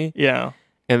to me. Yeah.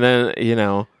 And then,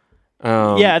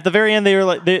 at the very end, they were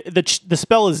like, the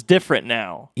spell is different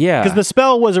now. Yeah. Because the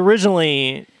spell was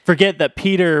originally forget that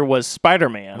Peter was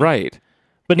Spider-Man. Right.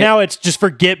 But now it's just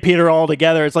forget Peter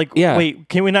altogether. It's like, wait,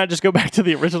 can we not just go back to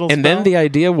the original spell? And then the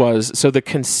idea was, so the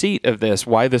conceit of this,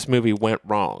 why this movie went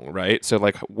wrong, right? So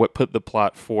like what put the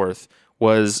plot forth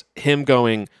was him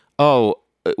going,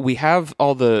 we have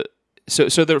all the,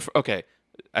 okay,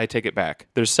 I take it back.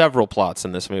 There's several plots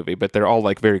in this movie, but they're all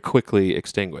like very quickly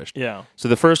extinguished. Yeah. So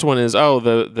the first one is,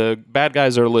 the bad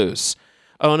guys are loose.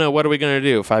 Oh no, what are we going to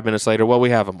do? 5 minutes later, well,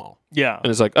 we have them all. Yeah.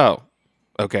 And it's like, oh,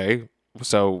 okay,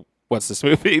 so what's this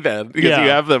movie then? Because you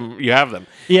have them.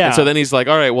 Yeah. And so then he's like,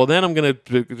 all right, well then I'm going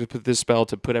to put this spell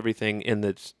to put everything in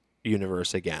this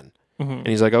universe again. Mm-hmm. And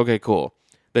he's like, okay, cool.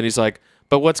 Then he's like,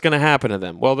 but what's going to happen to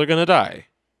them? Well, they're going to die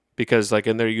because like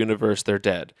in their universe, they're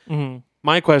dead. Mm-hmm.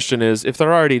 My question is, if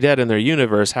they're already dead in their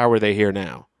universe, how are they here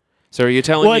now? So are you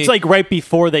telling me? Well, it's like right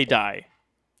before they die.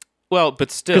 Well,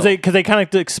 but still. Because they kind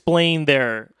of explain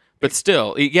their. But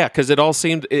still, yeah, because it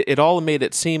all made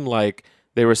it seem like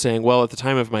they were saying, well, at the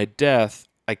time of my death,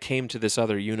 I came to this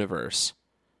other universe.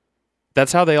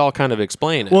 That's how they all kind of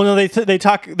explain it. Well, no,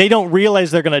 they don't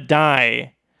realize they're going to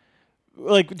die.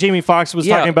 Like Jamie Foxx was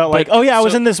talking about, like, I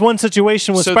was in this one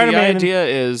situation with Spider-Man. The idea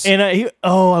is, and I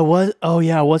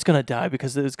was going to die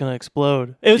because it was going to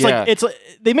explode. It was like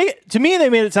they made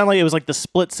it sound like it was like the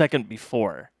split second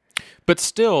before. But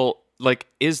still, like,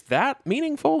 is that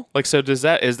meaningful? Like, so is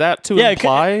that to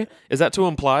imply? Is that to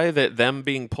imply that them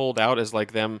being pulled out is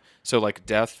like them? So like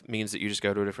death means that you just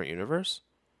go to a different universe.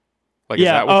 Like, is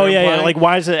that what they're implying? Like,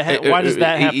 why does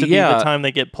that have to be the time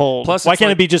they get pulled? Plus, why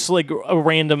can't it be just like a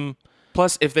random?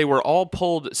 Plus, if they were all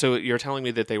pulled, so you're telling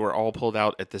me that they were all pulled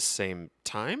out at the same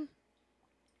time,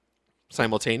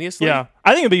 simultaneously? Yeah,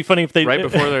 I think it'd be funny if they right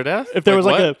before their death. If there was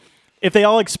like if they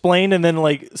all explained and then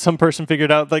like some person figured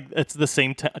out like it's the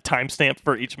same timestamp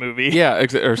for each movie. Yeah,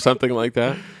 or something like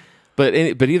that. But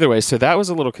either way, so that was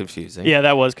a little confusing. Yeah,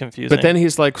 that was confusing. But then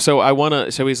he's like, so I want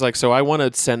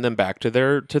to send them back to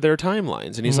their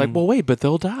timelines. And he's like, well, wait, but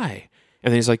they'll die.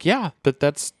 And then he's like, yeah, but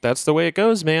that's the way it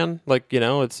goes, man. Like,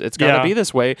 it's got to be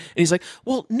this way. And he's like,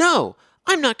 well, no,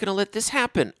 I'm not going to let this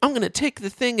happen. I'm going to take the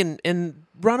thing and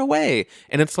run away.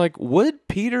 And it's like, would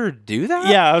Peter do that?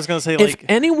 Yeah, I was going to say, like, if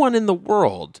anyone in the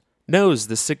world knows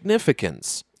the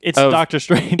significance, it's Doctor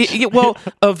Strange.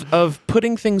 of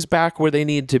putting things back where they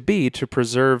need to be to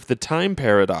preserve the time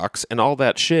paradox and all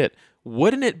that shit.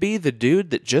 Wouldn't it be the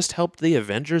dude that just helped the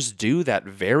Avengers do that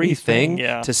very thing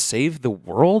to save the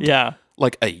world? Yeah.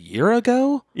 Like a year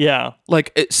ago? Yeah.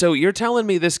 Like, so you're telling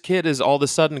me this kid is all of a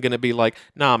sudden going to be like,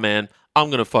 nah, man, I'm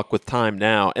going to fuck with time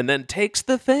now, and then takes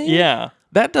the thing? Yeah.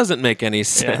 That doesn't make any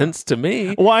sense to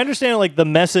me. Well, I understand, like, the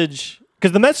message,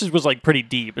 Because the message was like pretty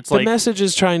deep. It's the message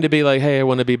is trying to be like, hey, I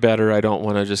want to be better. I don't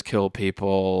want to just kill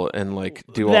people and like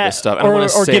do all this stuff. I want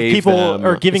to save give people them,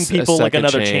 or giving people like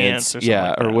another chance, or something yeah,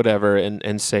 like that. or whatever,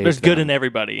 and save. There's them. good in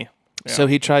everybody. Yeah. So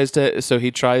he tries to save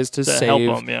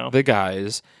help them, the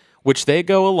guys, which they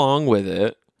go along with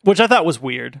it. Which I thought was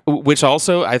weird. Which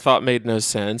also I thought made no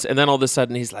sense. And then all of a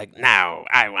sudden he's like, "No,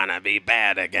 I want to be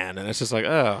bad again." And it's just like,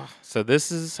 oh, so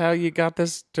this is how you got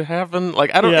this to happen?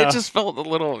 Like, I don't. It just felt a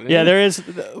little. Yeah, there is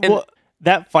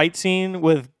that fight scene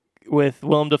with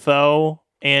Willem Dafoe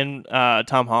and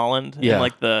Tom Holland in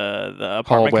like the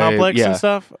apartment complex and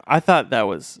stuff. I thought that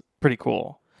was pretty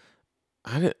cool.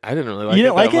 I didn't really like it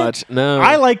that much. No,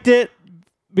 I liked it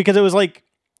because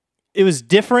it was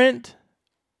different.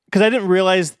 Because I didn't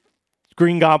realize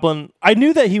Green Goblin. I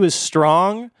knew that he was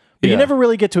strong, but you never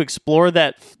really get to explore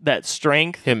that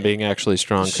strength. Him being actually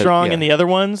strong in the other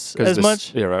ones as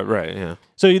much. Yeah, right, yeah.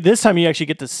 So this time you actually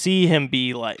get to see him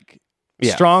be like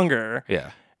stronger.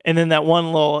 Yeah. And then that one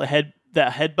little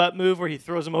headbutt move where he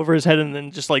throws him over his head and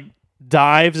then just like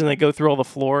dives and they go through all the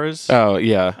floors. Oh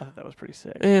yeah, I thought that was pretty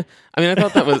sick. I mean, I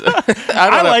thought that was.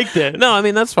 I liked it. No, I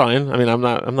mean that's fine. I mean, I'm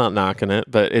not knocking it,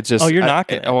 but it's just. Oh, you're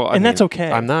knocking it, and that's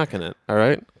okay. I'm knocking it. All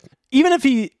right. Even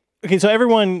if so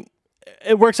everyone,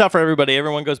 it works out for everybody.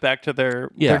 Everyone goes back to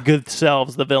their good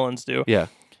selves. The villains do. Yeah.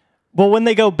 Well, when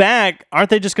they go back,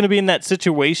 aren't they just going to be in that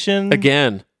situation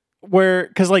again? Where,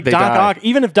 because like Doc Ock,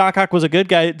 even if Doc Ock was a good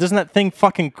guy, doesn't that thing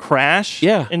fucking crash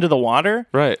into the water?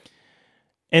 Right.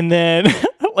 And then,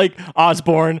 like,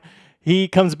 Osborn, he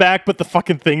comes back, but the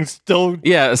fucking thing still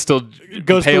goes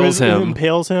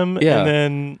impales him. Yeah.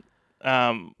 And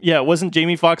then, wasn't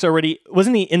Jamie Foxx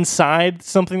wasn't he inside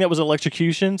something that was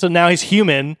electrocution? So now he's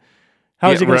human.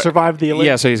 How is he going to survive the electrocution?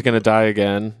 Yeah, so he's going to die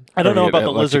again. I don't know about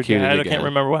the lizard guy. I can't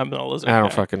remember what happened to the lizard guy. I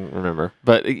don't fucking remember.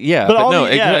 But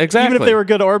exactly. Even if they were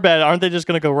good or bad, aren't they just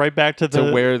going to go right back to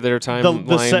where their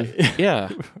timeline? Yeah.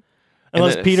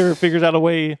 Unless Peter figures out a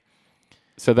way.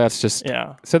 So that's just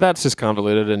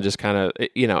convoluted and just kind of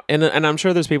and I'm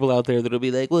sure there's people out there that'll be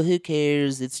like, well, who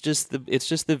cares? It's just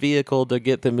the vehicle to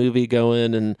get the movie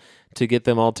going and to get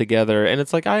them all together. And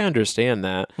it's like, I understand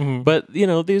that, but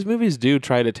these movies do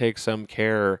try to take some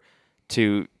care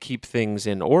to keep things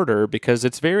in order because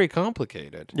it's very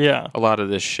complicated. Yeah, a lot of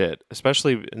this shit,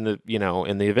 especially in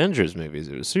the Avengers movies,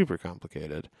 it was super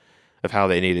complicated of how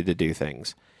they needed to do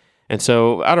things. And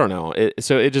so, I don't know. It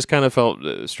just kind of felt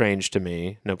strange to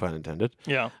me, no pun intended.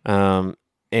 Yeah.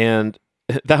 And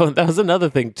that was another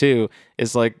thing, too,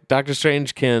 is like Doctor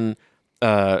Strange can,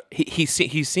 he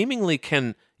seemingly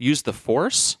can use the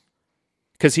Force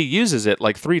because he uses it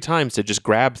like 3 times to just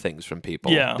grab things from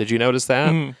people. Yeah. Did you notice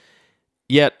that?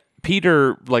 Yet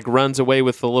Peter like runs away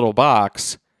with the little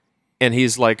box and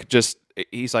he's like,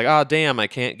 oh, damn, I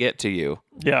can't get to you.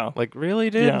 Yeah. Like, really,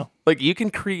 dude? Yeah. Like, you can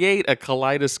create a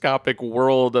kaleidoscopic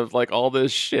world of, like, all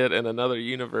this shit in another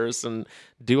universe and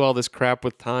do all this crap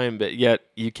with time, but yet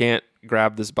you can't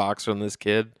grab this box from this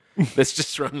kid that's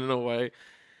just running away.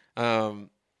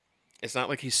 It's not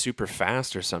like he's super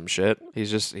fast or some shit.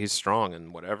 He's strong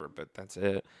and whatever, but that's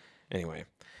it. Anyway.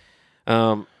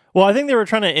 Well, I think they were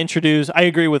trying to introduce... I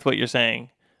agree with what you're saying.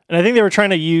 And I think they were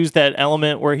trying to use that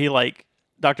element where he, like...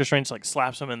 Doctor Strange like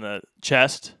slaps him in the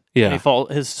chest. Yeah, and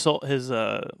his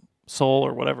soul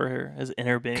or whatever, his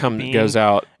inner being goes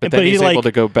out, but then he's able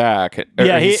to go back.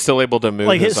 He's still able to move.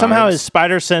 Like somehow arms. His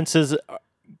spider senses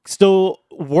still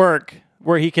work,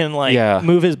 where he can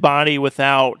move his body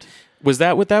without. Was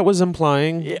that what that was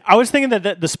implying? I was thinking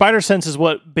that the spider sense is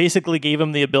what basically gave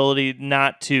him the ability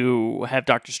not to have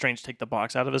Doctor Strange take the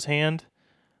box out of his hand.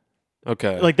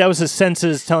 Okay. Like that was his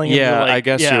senses telling him. Yeah, I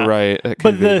guess you're right.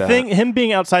 But the thing, him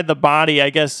being outside the body, I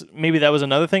guess maybe that was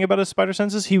another thing about his spider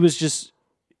senses.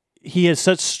 He has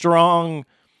such strong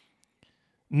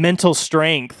mental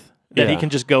strength that he can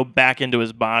just go back into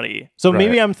his body. So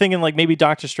maybe I'm thinking like maybe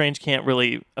Doctor Strange can't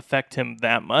really affect him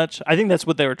that much. I think that's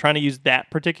what they were trying to use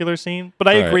that particular scene. But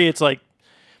I agree, it's like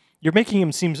you're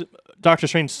making Doctor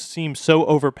Strange seem so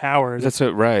overpowered. That's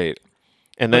it, right.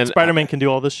 And then Spider-Man can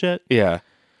do all this shit. Yeah.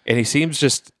 And he seems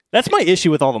just... That's my issue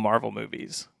with all the Marvel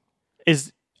movies.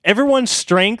 Is everyone's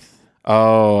strength...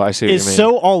 Oh, I see what you mean. ...is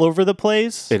so all over the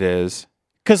place. It is.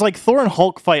 Because like Thor and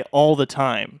Hulk fight all the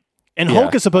time. And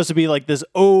Hulk is supposed to be like this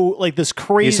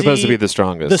crazy... He's supposed to be the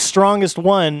strongest. The strongest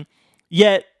one.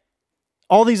 Yet,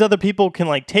 all these other people can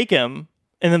like take him.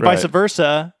 And then vice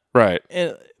versa. Right.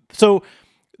 So,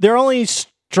 they're only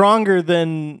stronger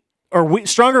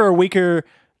stronger or weaker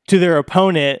to their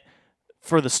opponent...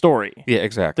 for the story. Yeah,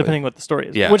 exactly. Depending what the story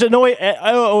is. Yeah. Which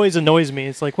always annoys me.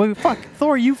 It's like, well, fuck,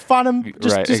 Thor, you fought him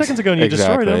just 2 seconds ago and you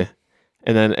destroyed him.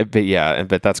 And then,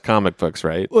 but that's comic books,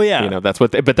 right? Well, yeah. That's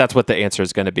what the answer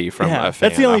is going to be from a fan.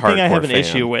 That's the only thing I have an fan.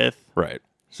 issue with. Right.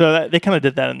 So they kind of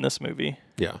did that in this movie.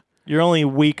 Yeah. You're only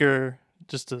weaker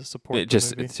just to support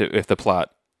the movie. If the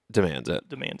plot demands it.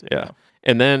 Yeah.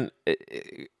 And then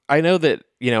I know that,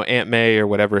 Aunt May or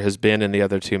whatever has been in the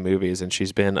other two movies and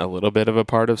she's been a little bit of a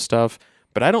part of stuff,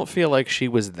 but I don't feel like she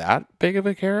was that big of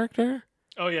a character.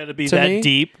 Oh, yeah, to be that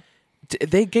deep.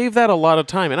 They gave that a lot of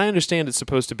time, and I understand it's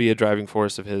supposed to be a driving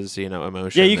force of his,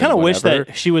 emotion. Yeah, you kind of wish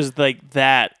that she was like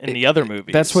that in the other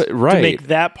movies. That's what, right? To make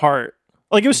that part,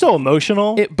 like, it was still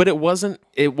emotional, but it wasn't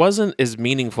as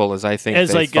meaningful as I think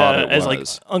thought it was. As like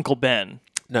Uncle Ben.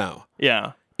 No,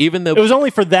 yeah. Even though it was only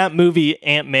for that movie,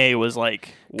 Aunt May was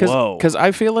like, whoa. Because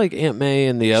I feel like Aunt May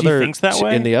in the other thinks that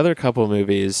way? In the other couple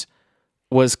movies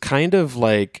was kind of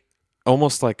like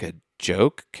almost like a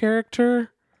joke character.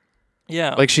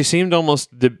 Yeah. Like she seemed almost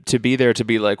to be there to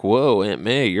be like, whoa, Aunt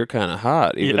May, you're kind of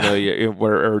hot, even though you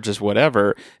were, or just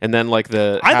whatever. And then like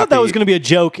I thought that was going to be a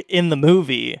joke in the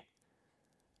movie.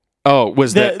 Oh,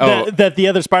 was that the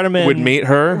other Spider-Man would meet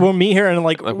her? We'll meet her and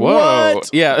like whoa, what?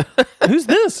 Yeah. Who's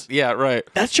this? Yeah, right.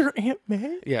 That's your Aunt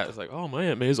May? Yeah, it's like, oh, my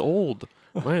Aunt May's old.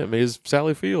 My Aunt May's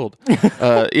Sally Field.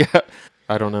 Yeah,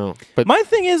 I don't know. But my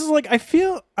thing is like,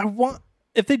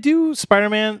 if they do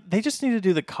Spider-Man, they just need to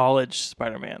do the college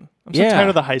Spider-Man. I'm so tired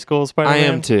of the high school Spider-Man. I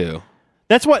am too.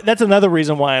 That's another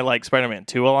reason why I like Spider-Man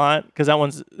 2 a lot,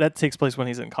 because that takes place when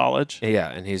he's in college. Yeah,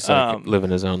 and he's like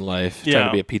living his own life, trying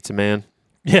to be a pizza man.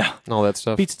 Yeah. And all that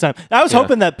stuff. Pizza Time. I was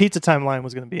hoping that Pizza Time line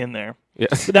was going to be in there. Yeah.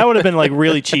 That would have been like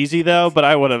really cheesy though, but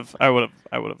I would have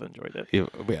enjoyed it. Yeah,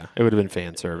 it would have been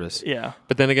fan service. Yeah.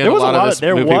 But then again, a lot of this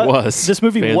movie was this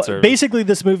movie fan service. Basically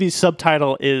this movie's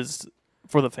subtitle is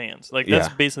for the fans. Like that's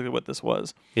basically what this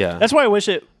was. Yeah. That's why I wish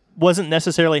it wasn't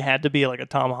necessarily had to be like a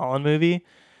Tom Holland movie.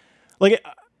 Like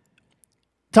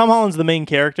Tom Holland's the main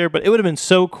character, but it would have been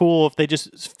so cool if they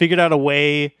just figured out a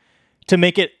way to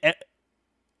make it.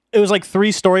 It was like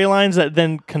 3 storylines that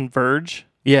then converge.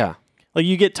 Yeah. Like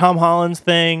you get Tom Holland's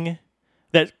thing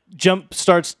that jump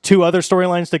starts 2 other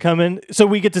storylines to come in. So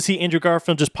we get to see Andrew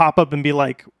Garfield just pop up and be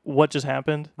like, what just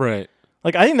happened? Right.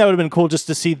 Like I think that would have been cool just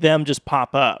to see them just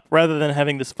pop up rather than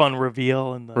having this fun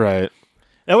reveal. Right.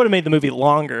 That would have made the movie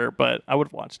longer, but I would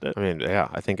have watched it. I mean, yeah,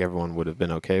 I think everyone would have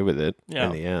been okay with it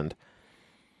in the end.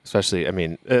 Especially, I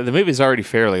mean, the movie's already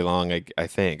fairly long. I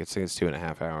think it's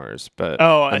 2.5 hours, but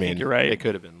I mean, think you're right. It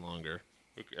could have been longer.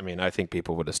 I mean, I think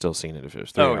people would have still seen it if it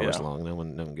was 3 hours long. No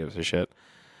one gives a shit.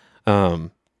 But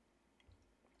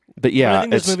yeah, I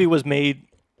think this movie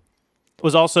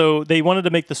was also they wanted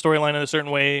to make the storyline in a certain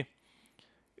way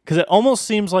because it almost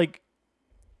seems like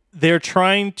they're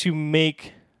trying to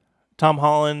make Tom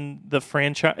Holland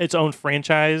its own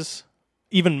franchise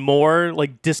even more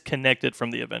like disconnected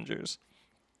from the Avengers.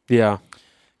 Yeah.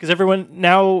 Because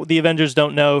the Avengers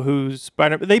don't know who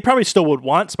Spider-Man. They probably still would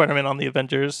want Spider-Man on the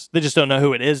Avengers. They just don't know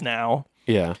who it is now.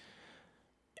 Yeah.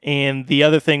 And the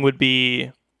other thing would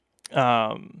be,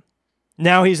 now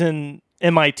he's in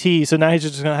MIT, so now he's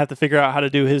just going to have to figure out how to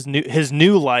do his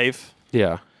new life.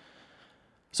 Yeah.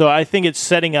 So I think it's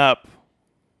setting up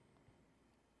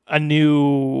a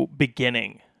new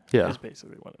beginning. Yeah. Is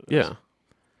basically what it is. Yeah.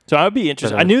 So I would be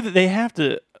interested. I knew that they have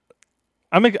to.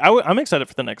 I'm excited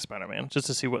for the next Spider-Man just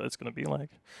to see what it's going to be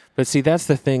like. But see, that's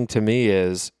the thing to me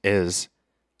is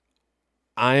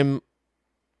I'm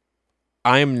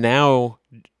now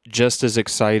just as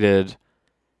excited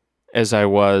as I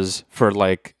was for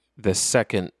like the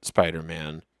second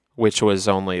Spider-Man, which was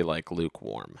only like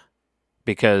lukewarm,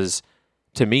 because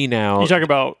to me now you talking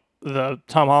about the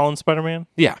Tom Holland Spider-Man?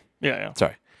 Yeah.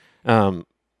 Sorry,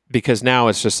 because now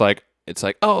it's like,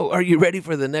 oh, are you ready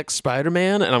for the next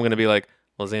Spider-Man? And I'm going to be like,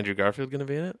 well, is Andrew Garfield going to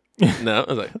be in it? No.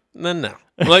 I was like, no.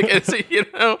 Like,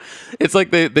 it's like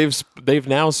they've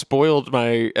now spoiled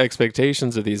my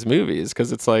expectations of these movies,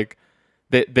 because it's like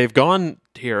they've gone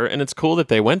here, and it's cool that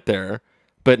they went there,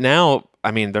 but now,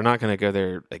 I mean, they're not going to go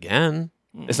there again.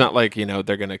 It's not like, they're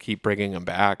going to keep bringing them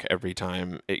back every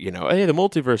time, hey, the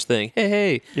multiverse thing.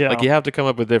 Hey. Yeah. Like, you have to come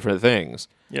up with different things.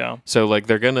 Yeah. So like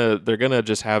they're gonna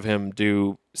just have him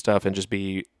do stuff and just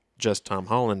be just Tom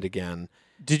Holland again.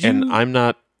 And I'm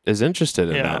not as interested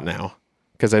in that now,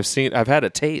 because I've had a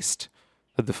taste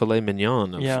of the filet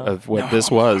mignon of what this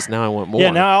was. Now I want more.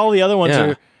 Yeah. Now all the other ones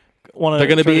they're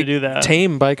going to be do that.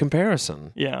 Tame by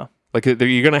comparison. Yeah. Like you're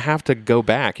going to have to go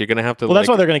back. You're going to have to. Well, that's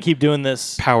why they're going to keep doing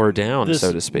this power down,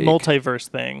 so to speak, multiverse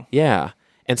thing. Yeah.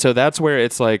 And so that's where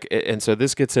it's like, and so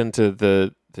this gets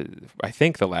into I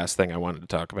think the last thing I wanted to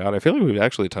talk about. I feel like we've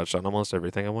actually touched on almost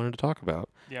everything I wanted to talk about.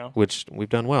 Yeah. Which we've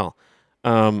done well.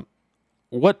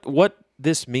 What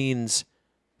this means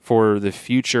for the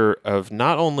future of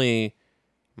not only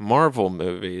Marvel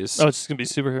movies. Oh, it's just going to be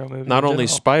superhero movies. Not only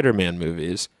Spider-Man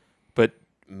movies, but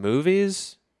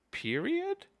movies,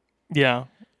 period? Yeah.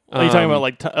 Are you talking about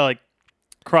like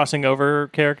crossing over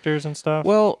characters and stuff?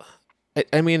 Well,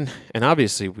 I mean, and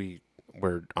obviously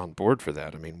we're on board for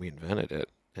that. I mean, we invented it.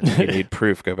 And if you need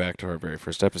proof, go back to our very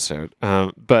first episode.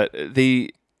 But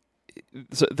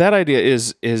so that idea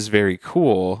is very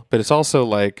cool, but it's also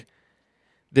like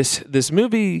this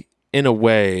movie in a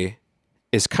way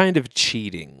is kind of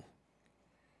cheating.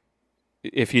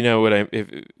 If you know what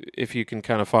if you can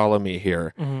kind of follow me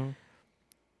here. Mm-hmm.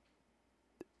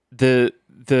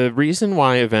 The reason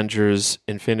why Avengers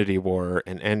Infinity War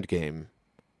and Endgame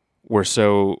were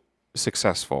so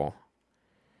successful,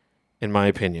 in my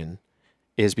opinion,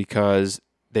 is because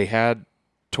they had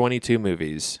 22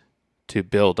 movies to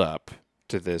build up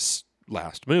to this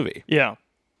last movie. Yeah.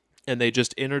 And they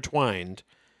just intertwined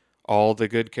all the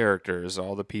good characters,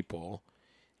 all the people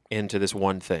into this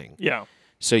one thing. Yeah.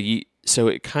 So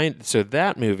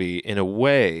that movie in a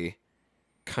way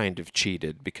kind of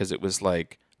cheated because it was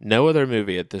like no other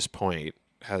movie at this point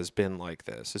has been like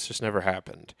this. It's just never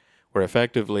happened. Where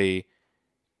effectively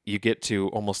you get to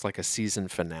almost like a season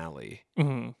finale,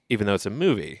 even though it's a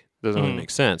movie. It doesn't really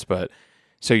make sense, but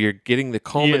so you're getting the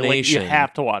culmination. You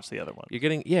have to watch the other one. You're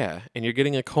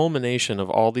getting a culmination of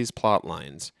all these plot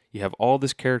lines. You have all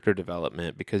this character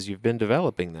development because you've been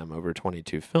developing them over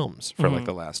 22 films for like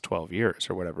the last 12 years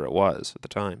or whatever it was at the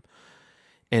time.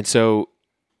 And so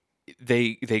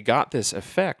they got this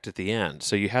effect at the end.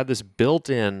 So you had this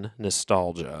built-in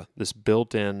nostalgia, this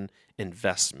built-in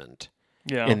investment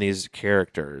in these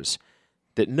characters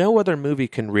that no other movie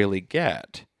can really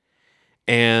get.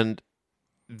 And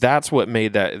that's what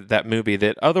made that movie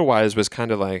that otherwise was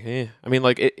kind of like, I mean,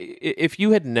 like if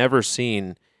you had never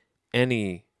seen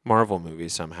any Marvel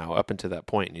movies somehow up until that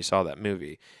point and you saw that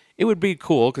movie, it would be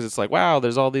cool because it's like, wow,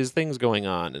 there's all these things going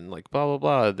on and like blah, blah,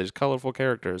 blah. There's colorful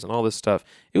characters and all this stuff.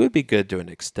 It would be good to an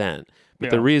extent. But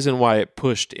the reason why it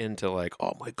pushed into like,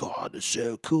 oh my God, it's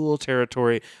so cool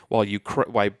territory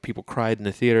why people cried in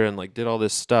the theater and like did all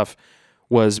this stuff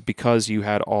was because you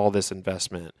had all this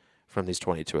investment from these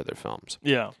 22 other films.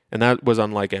 Yeah. And that was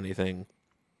unlike anything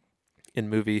in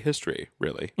movie history,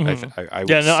 really. Mm-hmm. I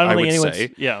would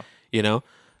say. Yeah. You know?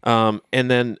 And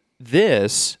then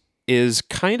this is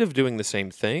kind of doing the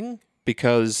same thing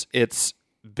because it's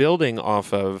building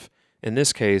off of, in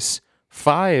this case,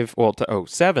 7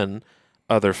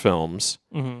 other films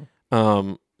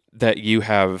that you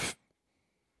have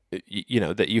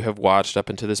that you have watched up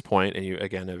until this point, and you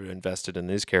again have invested in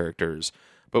these characters.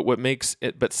 But what makes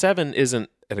it, but 7 isn't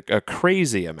a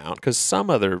crazy amount because some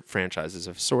other franchises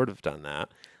have sort of done that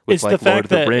with it's like the Lord of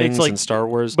the Rings like, and Star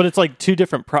Wars. But it's like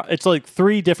it's like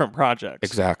 3 different projects.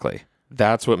 Exactly.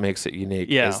 That's what makes it unique.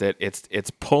 Yeah. Is that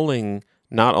it's pulling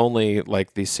not only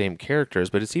like these same characters,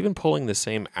 but it's even pulling the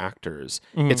same actors.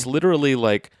 It's literally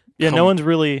like no one's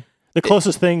really the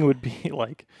closest thing would be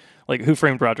like Who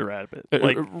Framed Roger Rabbit.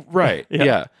 Like right.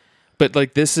 Yeah. But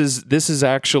like this is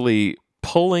actually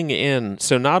pulling in.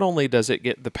 So not only does it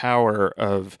get the power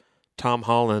of Tom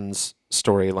Holland's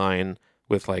storyline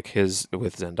with like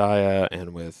with Zendaya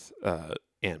and with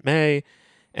Aunt May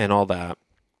and all that,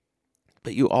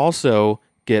 but you also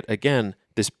get again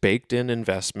this baked in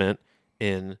investment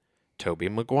in Tobey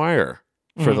Maguire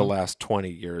for the last 20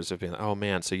 years of being, oh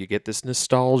man, so you get this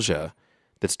nostalgia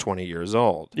that's 20 years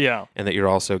old. Yeah. And that you're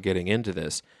also getting into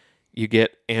this. You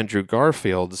get Andrew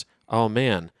Garfield's, oh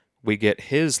man, we get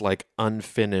his like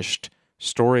unfinished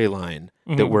storyline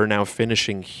that we're now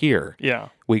finishing here. Yeah.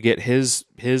 We get his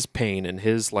pain and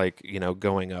his like,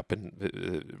 going up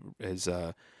and his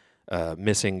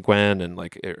missing Gwen and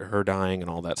like her dying and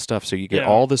all that stuff. So you get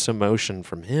all this emotion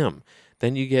from him.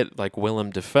 Then you get like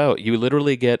Willem Dafoe. You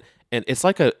literally get, and it's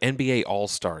like an NBA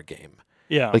All-Star game.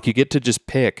 Yeah. Like you get to just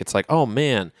pick. It's like, oh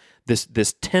man, this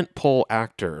tentpole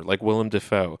actor like Willem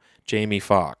Dafoe, Jamie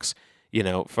Foxx,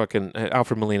 fucking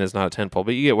Alfred Molina's not a tentpole,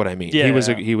 but you get what I mean. Yeah,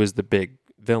 he was the big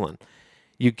villain.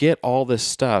 You get all this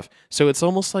stuff. So it's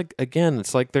almost like, again,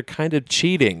 it's like they're kind of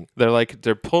cheating.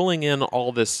 They're pulling in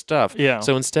all this stuff. Yeah.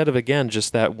 So instead of, again,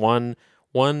 just that one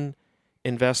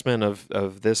investment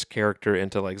of this character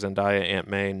into like Zendaya, Aunt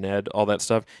May, Ned, all that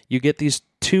stuff, you get these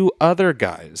 2 other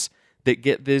guys that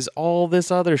get all this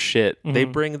other shit. They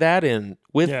bring that in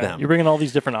with them. You're bringing all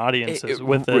these different audiences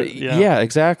with it. Yeah,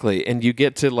 exactly. And you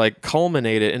get to like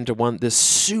culminate it into this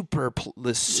super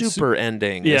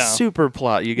ending, this super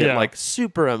plot. You get like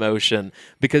super emotion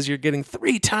because you're getting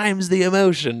 3 times the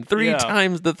emotion, 3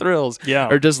 times the thrills,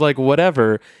 or just like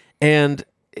whatever. And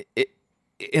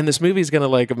and this movie's gonna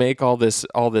like make all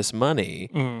this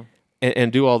money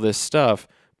and do all this stuff,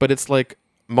 but it's like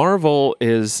Marvel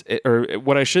is, or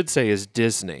what I should say is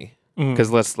Disney,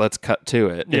 because let's cut to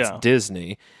it. It's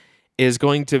Disney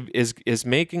is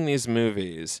making these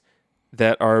movies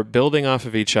that are building off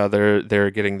of each other.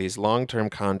 They're getting these long-term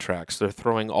contracts. They're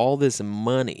throwing all this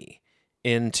money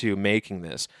into making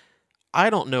this. I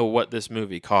don't know what this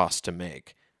movie cost to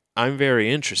make. I'm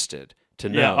very interested to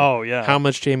know how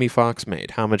much Jamie Foxx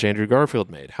made, how much Andrew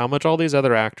Garfield made, how much all these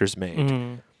other actors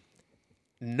made.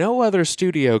 No other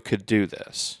studio could do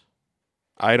this,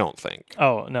 I don't think.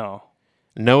 Oh, no.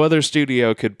 No other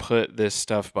studio could put this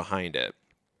stuff behind it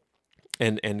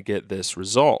and get this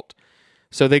result.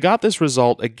 So they got this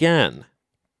result again.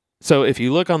 So if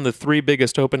you look on the 3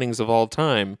 biggest openings of all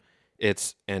time,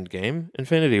 it's Endgame,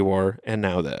 Infinity War, and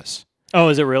now this. Oh,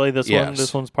 is it really this one?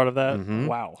 This one's part of that?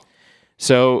 Wow.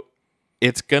 So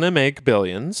it's going to make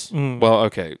billions. Well,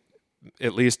 okay,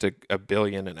 at least a $1.5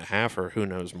 billion, or who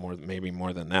knows more, maybe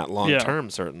more than that long term,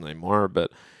 certainly more, but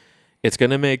it's going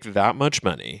to make that much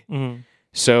money.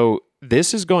 So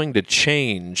this is going to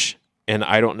change, and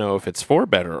I don't know if it's for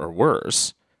better or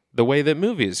worse, the way that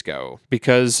movies go,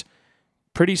 because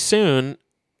pretty soon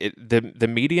the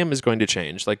medium is going to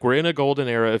change. Like, we're in a golden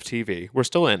era of TV. We're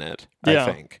still in it, I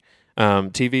think.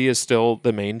 TV is still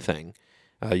the main thing.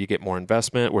 You get more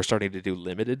investment. We're starting to do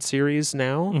limited series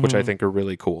now, which I think are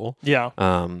really cool. Yeah.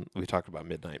 We talked about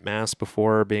Midnight Mass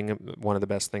before being one of the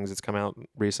best things that's come out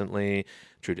recently.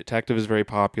 True Detective is very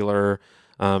popular.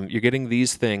 You're getting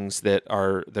these things that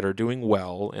are doing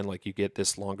well, and like you get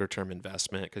this longer term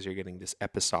investment because you're getting this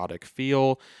episodic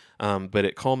feel. But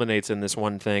it culminates in this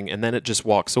one thing, and then it just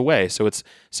walks away. So it's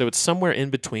somewhere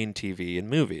in between TV and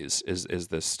movies is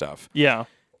this stuff. Yeah.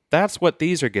 That's what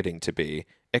these are getting to be,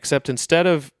 except instead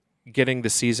of getting the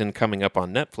season coming up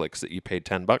on Netflix that you paid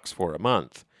 $10 for a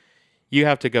month, you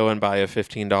have to go and buy a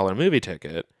 $15 movie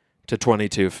ticket to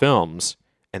 22 films,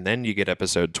 and then you get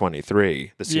episode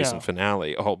 23, the season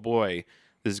finale. Oh boy,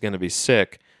 this is going to be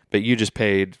sick. But you just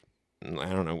paid, I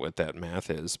don't know what that math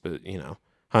is, but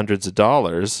hundreds of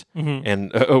dollars,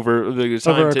 and over the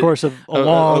time, over a course of a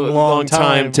long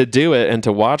time to do it and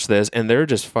to watch this, and they're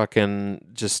just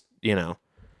fucking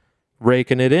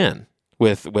raking it in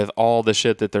with all the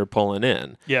shit that they're pulling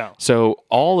in. Yeah. So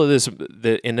all of this,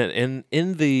 in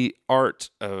the art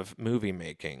of movie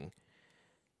making,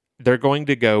 they're going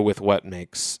to go with what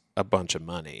makes a bunch of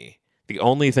money. The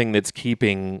only thing that's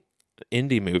keeping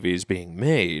indie movies being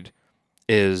made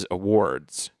is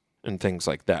awards and things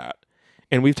like that.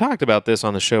 And we've talked about this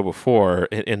on the show before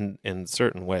in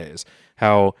certain ways,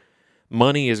 how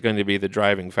money is going to be the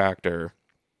driving factor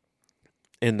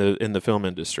in the film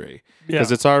industry,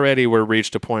 because it's already we're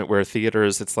reached a point where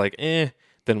theaters, it's like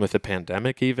then with the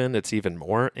pandemic, even it's even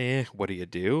more what do you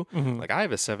do? Like, I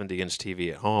have a 70-inch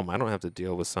TV at home. I don't have to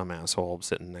deal with some asshole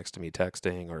sitting next to me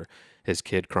texting or his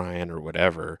kid crying or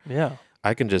whatever.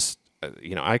 I can just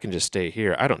stay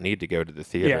here. I don't need to go to the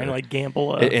theater and like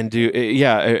gamble and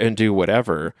do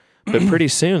whatever. But pretty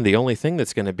soon the only thing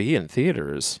that's going to be in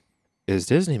theaters is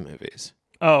Disney movies.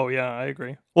 Oh, yeah, I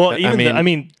agree. Well,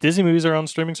 Disney movies are on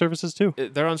streaming services too.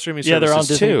 They're on streaming services they're on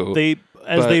Disney too.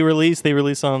 They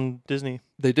release on Disney.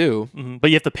 They do. But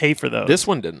you have to pay for those. This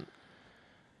one didn't.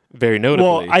 Very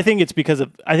notably. Well, I think it's because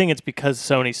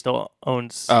Sony still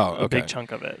owns a big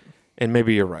chunk of it. And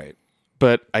maybe you're right.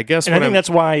 But I guess I think that's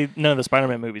why none of the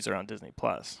Spider-Man movies are on Disney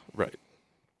Plus. Right.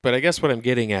 But I guess what I'm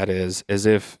getting at is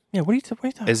if what are you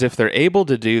talking about? Is if they're able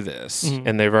to do this,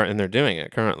 and they're doing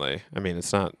it currently. I mean,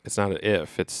 it's not an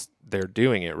if, they're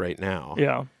doing it right now.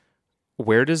 Yeah.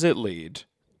 Where does it lead?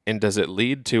 And does it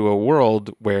lead to a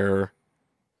world where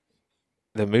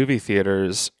the movie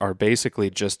theaters are basically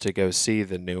just to go see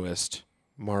the newest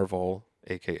Marvel,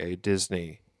 aka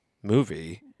Disney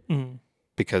movie?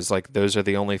 Because like those are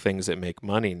the only things that make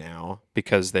money now,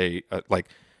 because they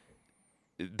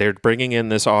they're bringing in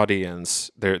this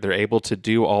audience. They're able to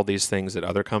do all these things that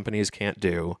other companies can't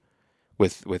do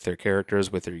with their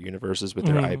characters, with their universes, with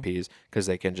their IPs, because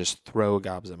they can just throw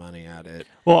gobs of money at it.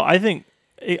 Well, I think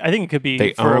it could be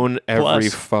they own every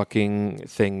fucking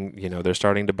thing. They're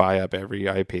starting to buy up every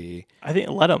IP. I think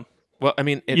let them. Well, I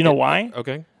mean, why?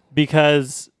 Okay,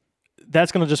 because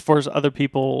that's going to just force other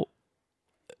people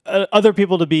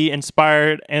to be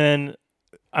inspired, and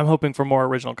I'm hoping for more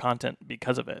original content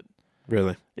because of it.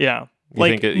 Really? Yeah.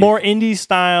 More indie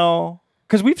style,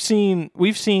 because we've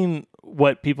seen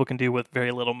what people can do with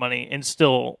very little money and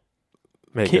still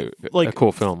make a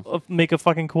cool film. Make a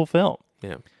fucking cool film.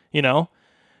 Yeah.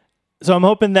 So I'm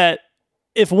hoping that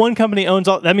if one company owns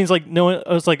all, that means like no one.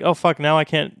 It's like, oh fuck, now I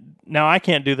can't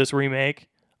do this remake.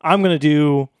 I'm going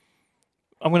to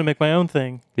make my own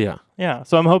thing. Yeah. Yeah.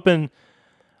 So I'm hoping,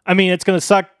 I mean, it's going to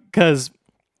suck because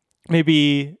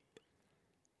maybe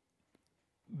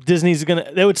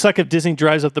that would suck if Disney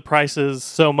drives up the prices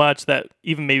so much that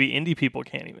even maybe indie people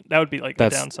can't even. That would be like the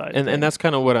downside. And that's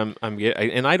kind of what I'm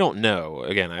getting. And I don't know.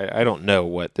 Again, I don't know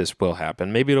what this will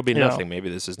happen. Maybe it'll be nothing. Maybe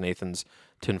this is Nathan's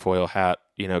tinfoil hat,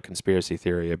 conspiracy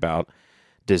theory about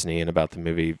Disney and about the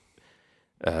movie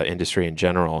industry in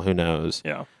general. Who knows?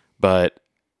 Yeah. But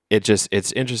it's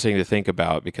interesting to think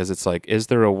about because it's like, is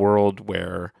there a world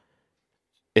where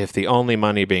if the only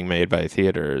money being made by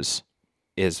theaters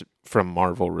is from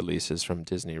Marvel releases, from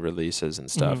Disney releases and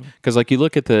stuff? Because like you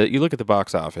look at the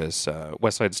box office,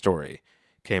 West Side Story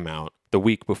came out the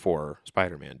week before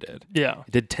Spider-Man did. Yeah,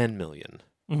 it did 10 million.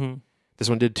 Mm-hmm. This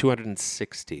one did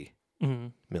 260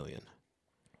 million.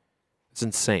 It's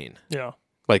insane. Yeah,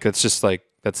 like that's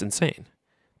insane.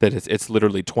 That it's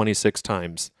literally 26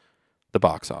 times the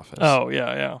box office. Oh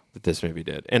yeah. That this movie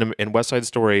did, and West Side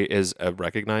Story is a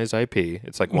recognized IP.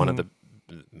 It's like one of the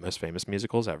most famous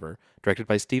musicals ever, directed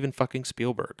by Steven fucking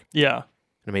Spielberg. Yeah.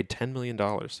 And it made $10 million.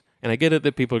 And I get it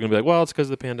that people are going to be like, well, it's because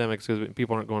of the pandemic, it's because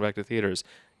people aren't going back to theaters.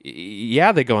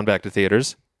 Yeah, they're going back to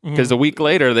theaters because a week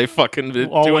later they fucking did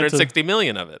 260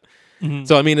 million of it. Mm-hmm.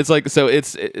 So I mean, it's like,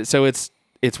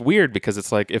 it's weird because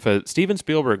it's like if a Steven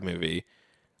Spielberg movie,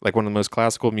 like one of the most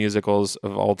classical musicals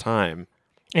of all time,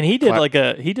 and he did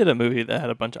he did a movie that had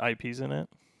a bunch of IPs in it.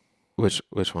 Which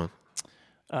one?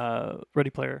 Ready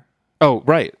Player. Oh,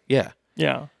 right. Yeah.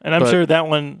 Yeah. And I'm sure that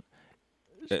one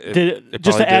did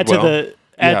just to add to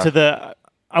the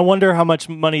I wonder how much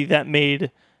money that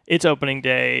made its opening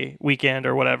day weekend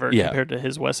or whatever compared to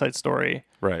his West Side Story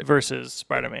versus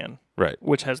Spider-Man. Right.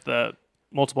 Which has the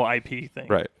multiple IP thing.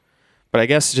 Right. But I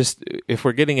guess just if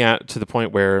we're getting to the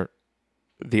point where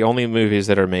the only movies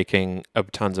that are making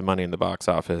tons of money in the box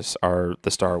office are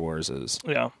the Star Warses.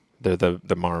 Yeah.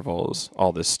 The Marvels,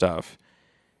 all this stuff.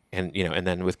 And and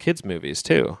then with kids movies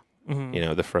too,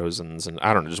 the Frozens and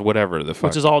I don't know, just whatever the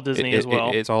fuck. Which is all Disney as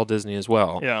well. It's all Disney as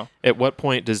well. Yeah. At what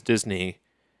point does Disney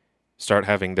start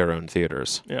having their own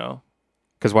theaters? Yeah.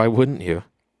 Because why wouldn't you?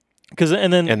 Because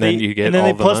and then you get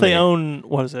all the money. They own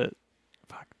what is it?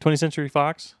 20th Century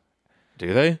Fox.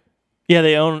 Do they? Yeah,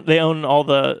 they own all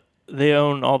the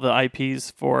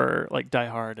IPs for like Die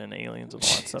Hard and Aliens and all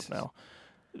that stuff now.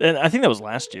 And I think that was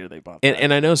last year they bought that.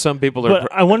 And I know some people are...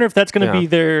 But I wonder if that's going to be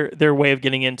their way of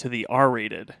getting into the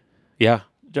R-rated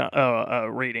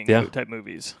rating type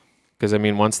movies. Because, I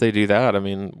mean, once they do that, I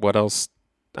mean, what else?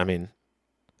 I mean,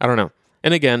 I don't know.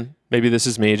 And again, maybe this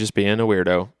is me just being a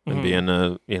weirdo and being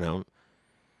a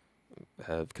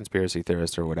conspiracy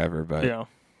theorist or whatever. But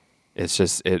it's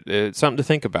just it's something to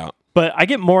think about. But I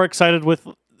get more excited with...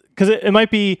 Because it might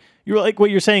be... You're like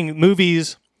what you're saying,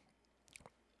 movies...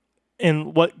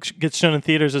 And what gets shown in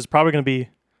theaters is probably going to be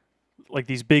like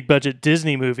these big budget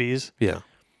Disney movies. Yeah.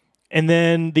 And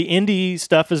then the indie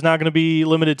stuff is not going to be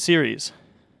limited series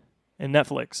and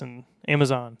Netflix and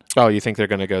Amazon. Oh, you think they're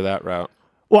going to go that route?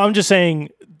 Well, I'm just saying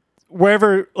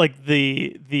wherever like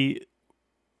the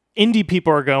indie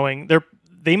people are going,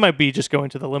 they might be just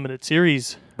going to the limited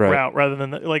series route rather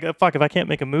than if I can't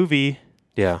make a movie.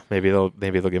 Yeah, maybe they'll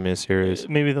give me a series.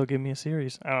 Maybe they'll give me a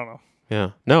series. I don't know.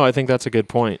 Yeah. No, I think that's a good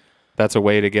point. That's a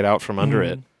way to get out from under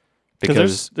it.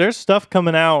 Because there's stuff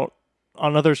coming out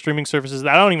on other streaming services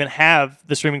that I don't even have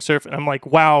the streaming service. And I'm like,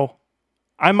 wow,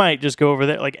 I might just go over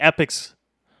there. Like Epix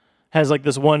has like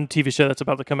this one TV show that's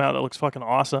about to come out that looks fucking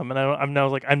awesome. And I'm now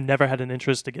like, I've never had an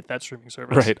interest to get that streaming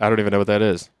service. Right. I don't even know what that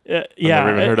is. Yeah. I've never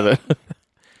even heard of it.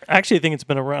 I actually think it's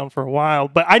been around for a while,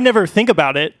 but I never think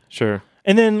about it. Sure.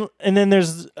 And then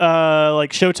there's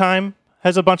like Showtime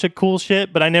has a bunch of cool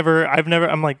shit, but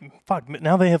I'm like, fuck,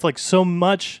 now they have like so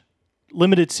much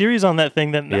limited series on that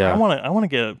thing that I want to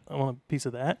get a piece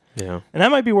of that. Yeah. And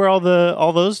that might be where all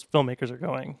those filmmakers are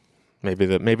going. Maybe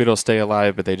it'll stay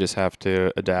alive, but they just have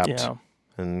to adapt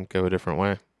and go a different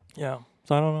way. Yeah.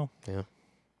 So I don't know. Yeah.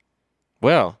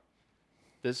 Well,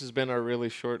 this has been our really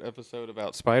short episode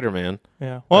about Spider-Man.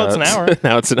 Yeah. Well, it's an hour.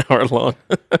 Now it's an hour long.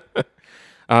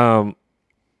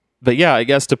 But yeah, I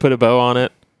guess to put a bow on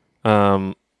it,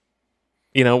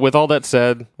 with all that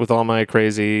said, with all my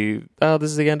crazy, this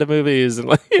is the end of movies and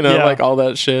like all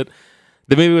that shit,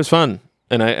 the movie was fun.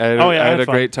 And I had a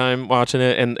great time watching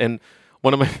it. And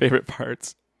one of my favorite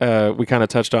parts, we kind of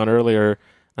touched on earlier,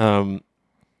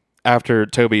 after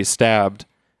Toby's stabbed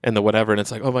and the whatever, and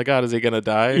it's like, oh my God, is he going to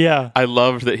die? Yeah. I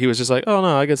loved that he was just like, oh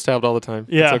no, I get stabbed all the time.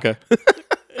 Yeah. It's okay.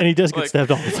 And he does get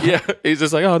stabbed all the time. Yeah. He's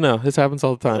just like, oh no, this happens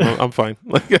all the time. I'm fine.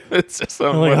 Like, it's just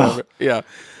whatever. Yeah.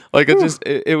 Like it was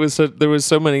there was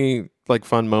so many like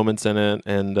fun moments in it,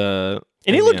 and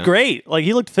he looked great. Like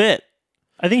he looked fit.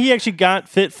 I think he actually got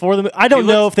fit for the. I don't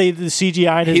know if they the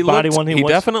CGI'd his body when he was. He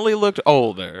definitely looked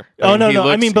older. Oh no!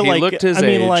 I mean, but like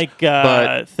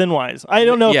thin wise. I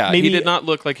don't know. Yeah, if maybe he did not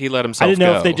look like he let himself. I didn't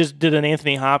know if they just did an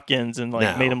Anthony Hopkins and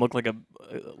made him look like a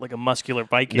muscular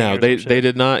Viking. No, they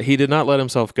did not. He did not let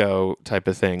himself go, type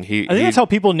of thing. I think that's how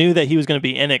people knew that he was going to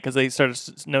be in it, because they started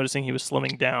noticing he was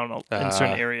slimming down in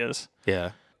certain areas.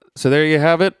 Yeah. So there you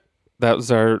have it. That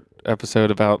was our episode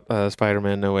about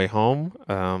Spider-Man: No Way Home.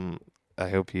 We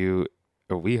hope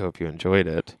you enjoyed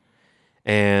it.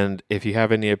 And if you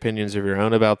have any opinions of your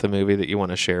own about the movie that you want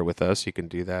to share with us, you can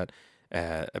do that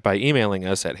by emailing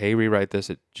us at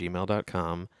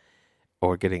heyrewritethis@gmail.com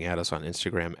or getting at us on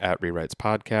Instagram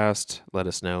 @rewritespodcast. Let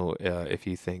us know if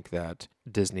you think that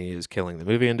Disney is killing the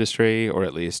movie industry, or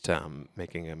at least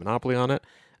making a monopoly on it.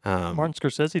 Martin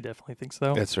Scorsese definitely thinks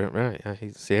so. That's right.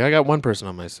 Yeah, I got one person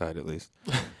on my side at least.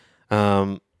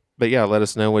 But yeah, let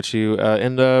us know what you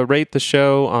and rate the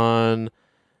show on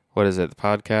what is it, the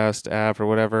podcast app or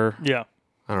whatever. Yeah,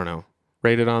 I don't know.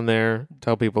 Rate it on there.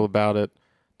 Tell people about it.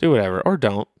 Do whatever, or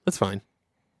don't. That's fine.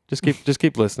 Just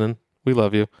keep listening. We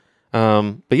love you.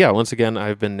 But yeah, once again,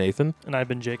 I've been Nathan, and I've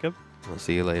been Jacob. We'll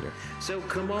see you later. So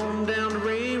come on down to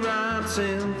Rewrites,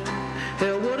 and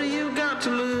hell, what do you got to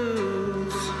lose?